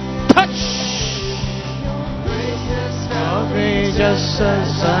 Touch. Grace has Love found me just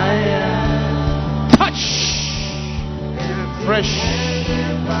as I am. Touch. Fresh.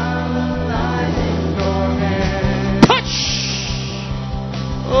 Touch.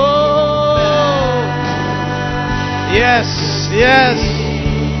 Oh. Yes, yes.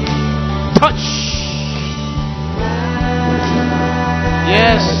 Touch.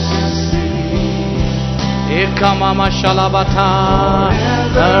 Yes. Ikamama shalabata.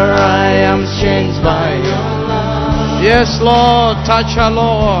 There I am changed by you. Yes, Lord. Touch her,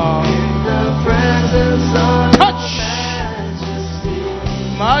 Lord. Touch.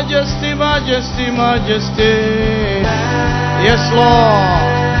 Majesty, majesty, majesty. Yes, Lord.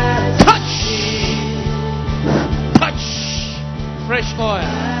 Touch. Touch. Fresh oil.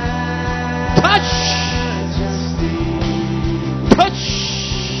 Touch. Touch.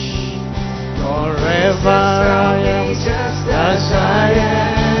 Forever I am as I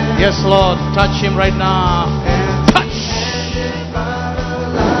am. Yes, Lord. Touch him right now. Touch.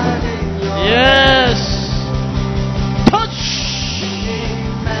 Yes. Touch.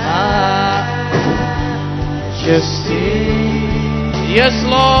 Majesty. Yes,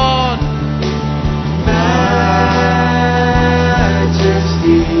 Lord.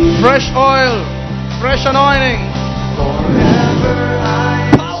 Majesty. Fresh oil. Fresh anointing. Forever I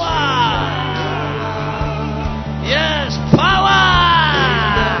am Power. Yes, power.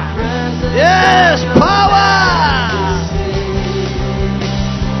 present. Yes, power.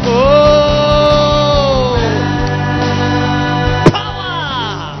 Oh.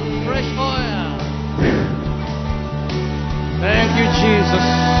 Power. Fresh oil. Thank you, Jesus.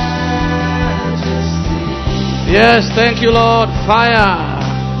 Yes, thank you, Lord. Fire.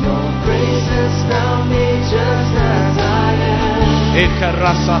 Your grace has found me just as I am.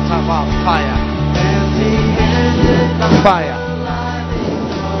 Ikarasatava. Fire. Empty-handed but Fire. alive in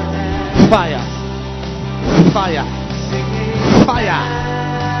your hands. Fire. Fire. Singing Fire.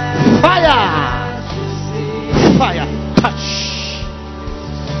 Fire. majesty. Fire. Touch.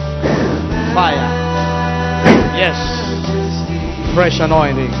 Fire. Yes. Fresh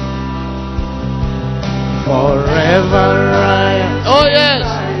anointing. Forever I am. Oh yes.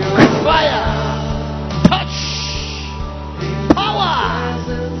 Fire. Touch. Power.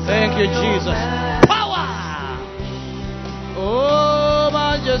 Thank you, Jesus. Power. Oh,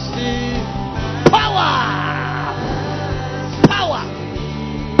 majesty. Power. Power.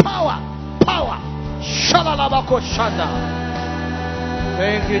 Power. Power. Shalalabako shanda.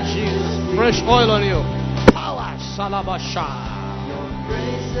 Thank you, Jesus. Fresh oil on you. Power. Salabasha.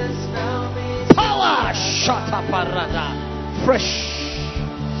 Power. Shata parada. Fresh.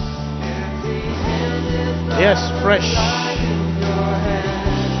 Yes, fresh.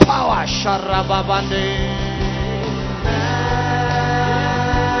 Power. Sharababande.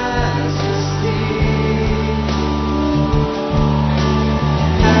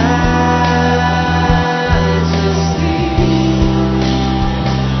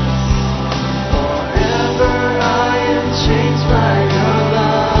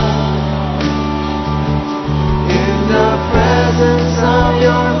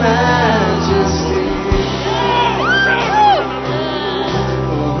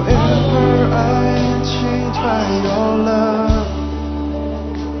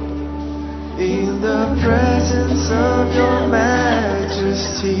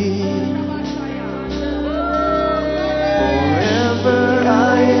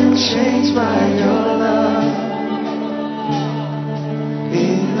 Changed by your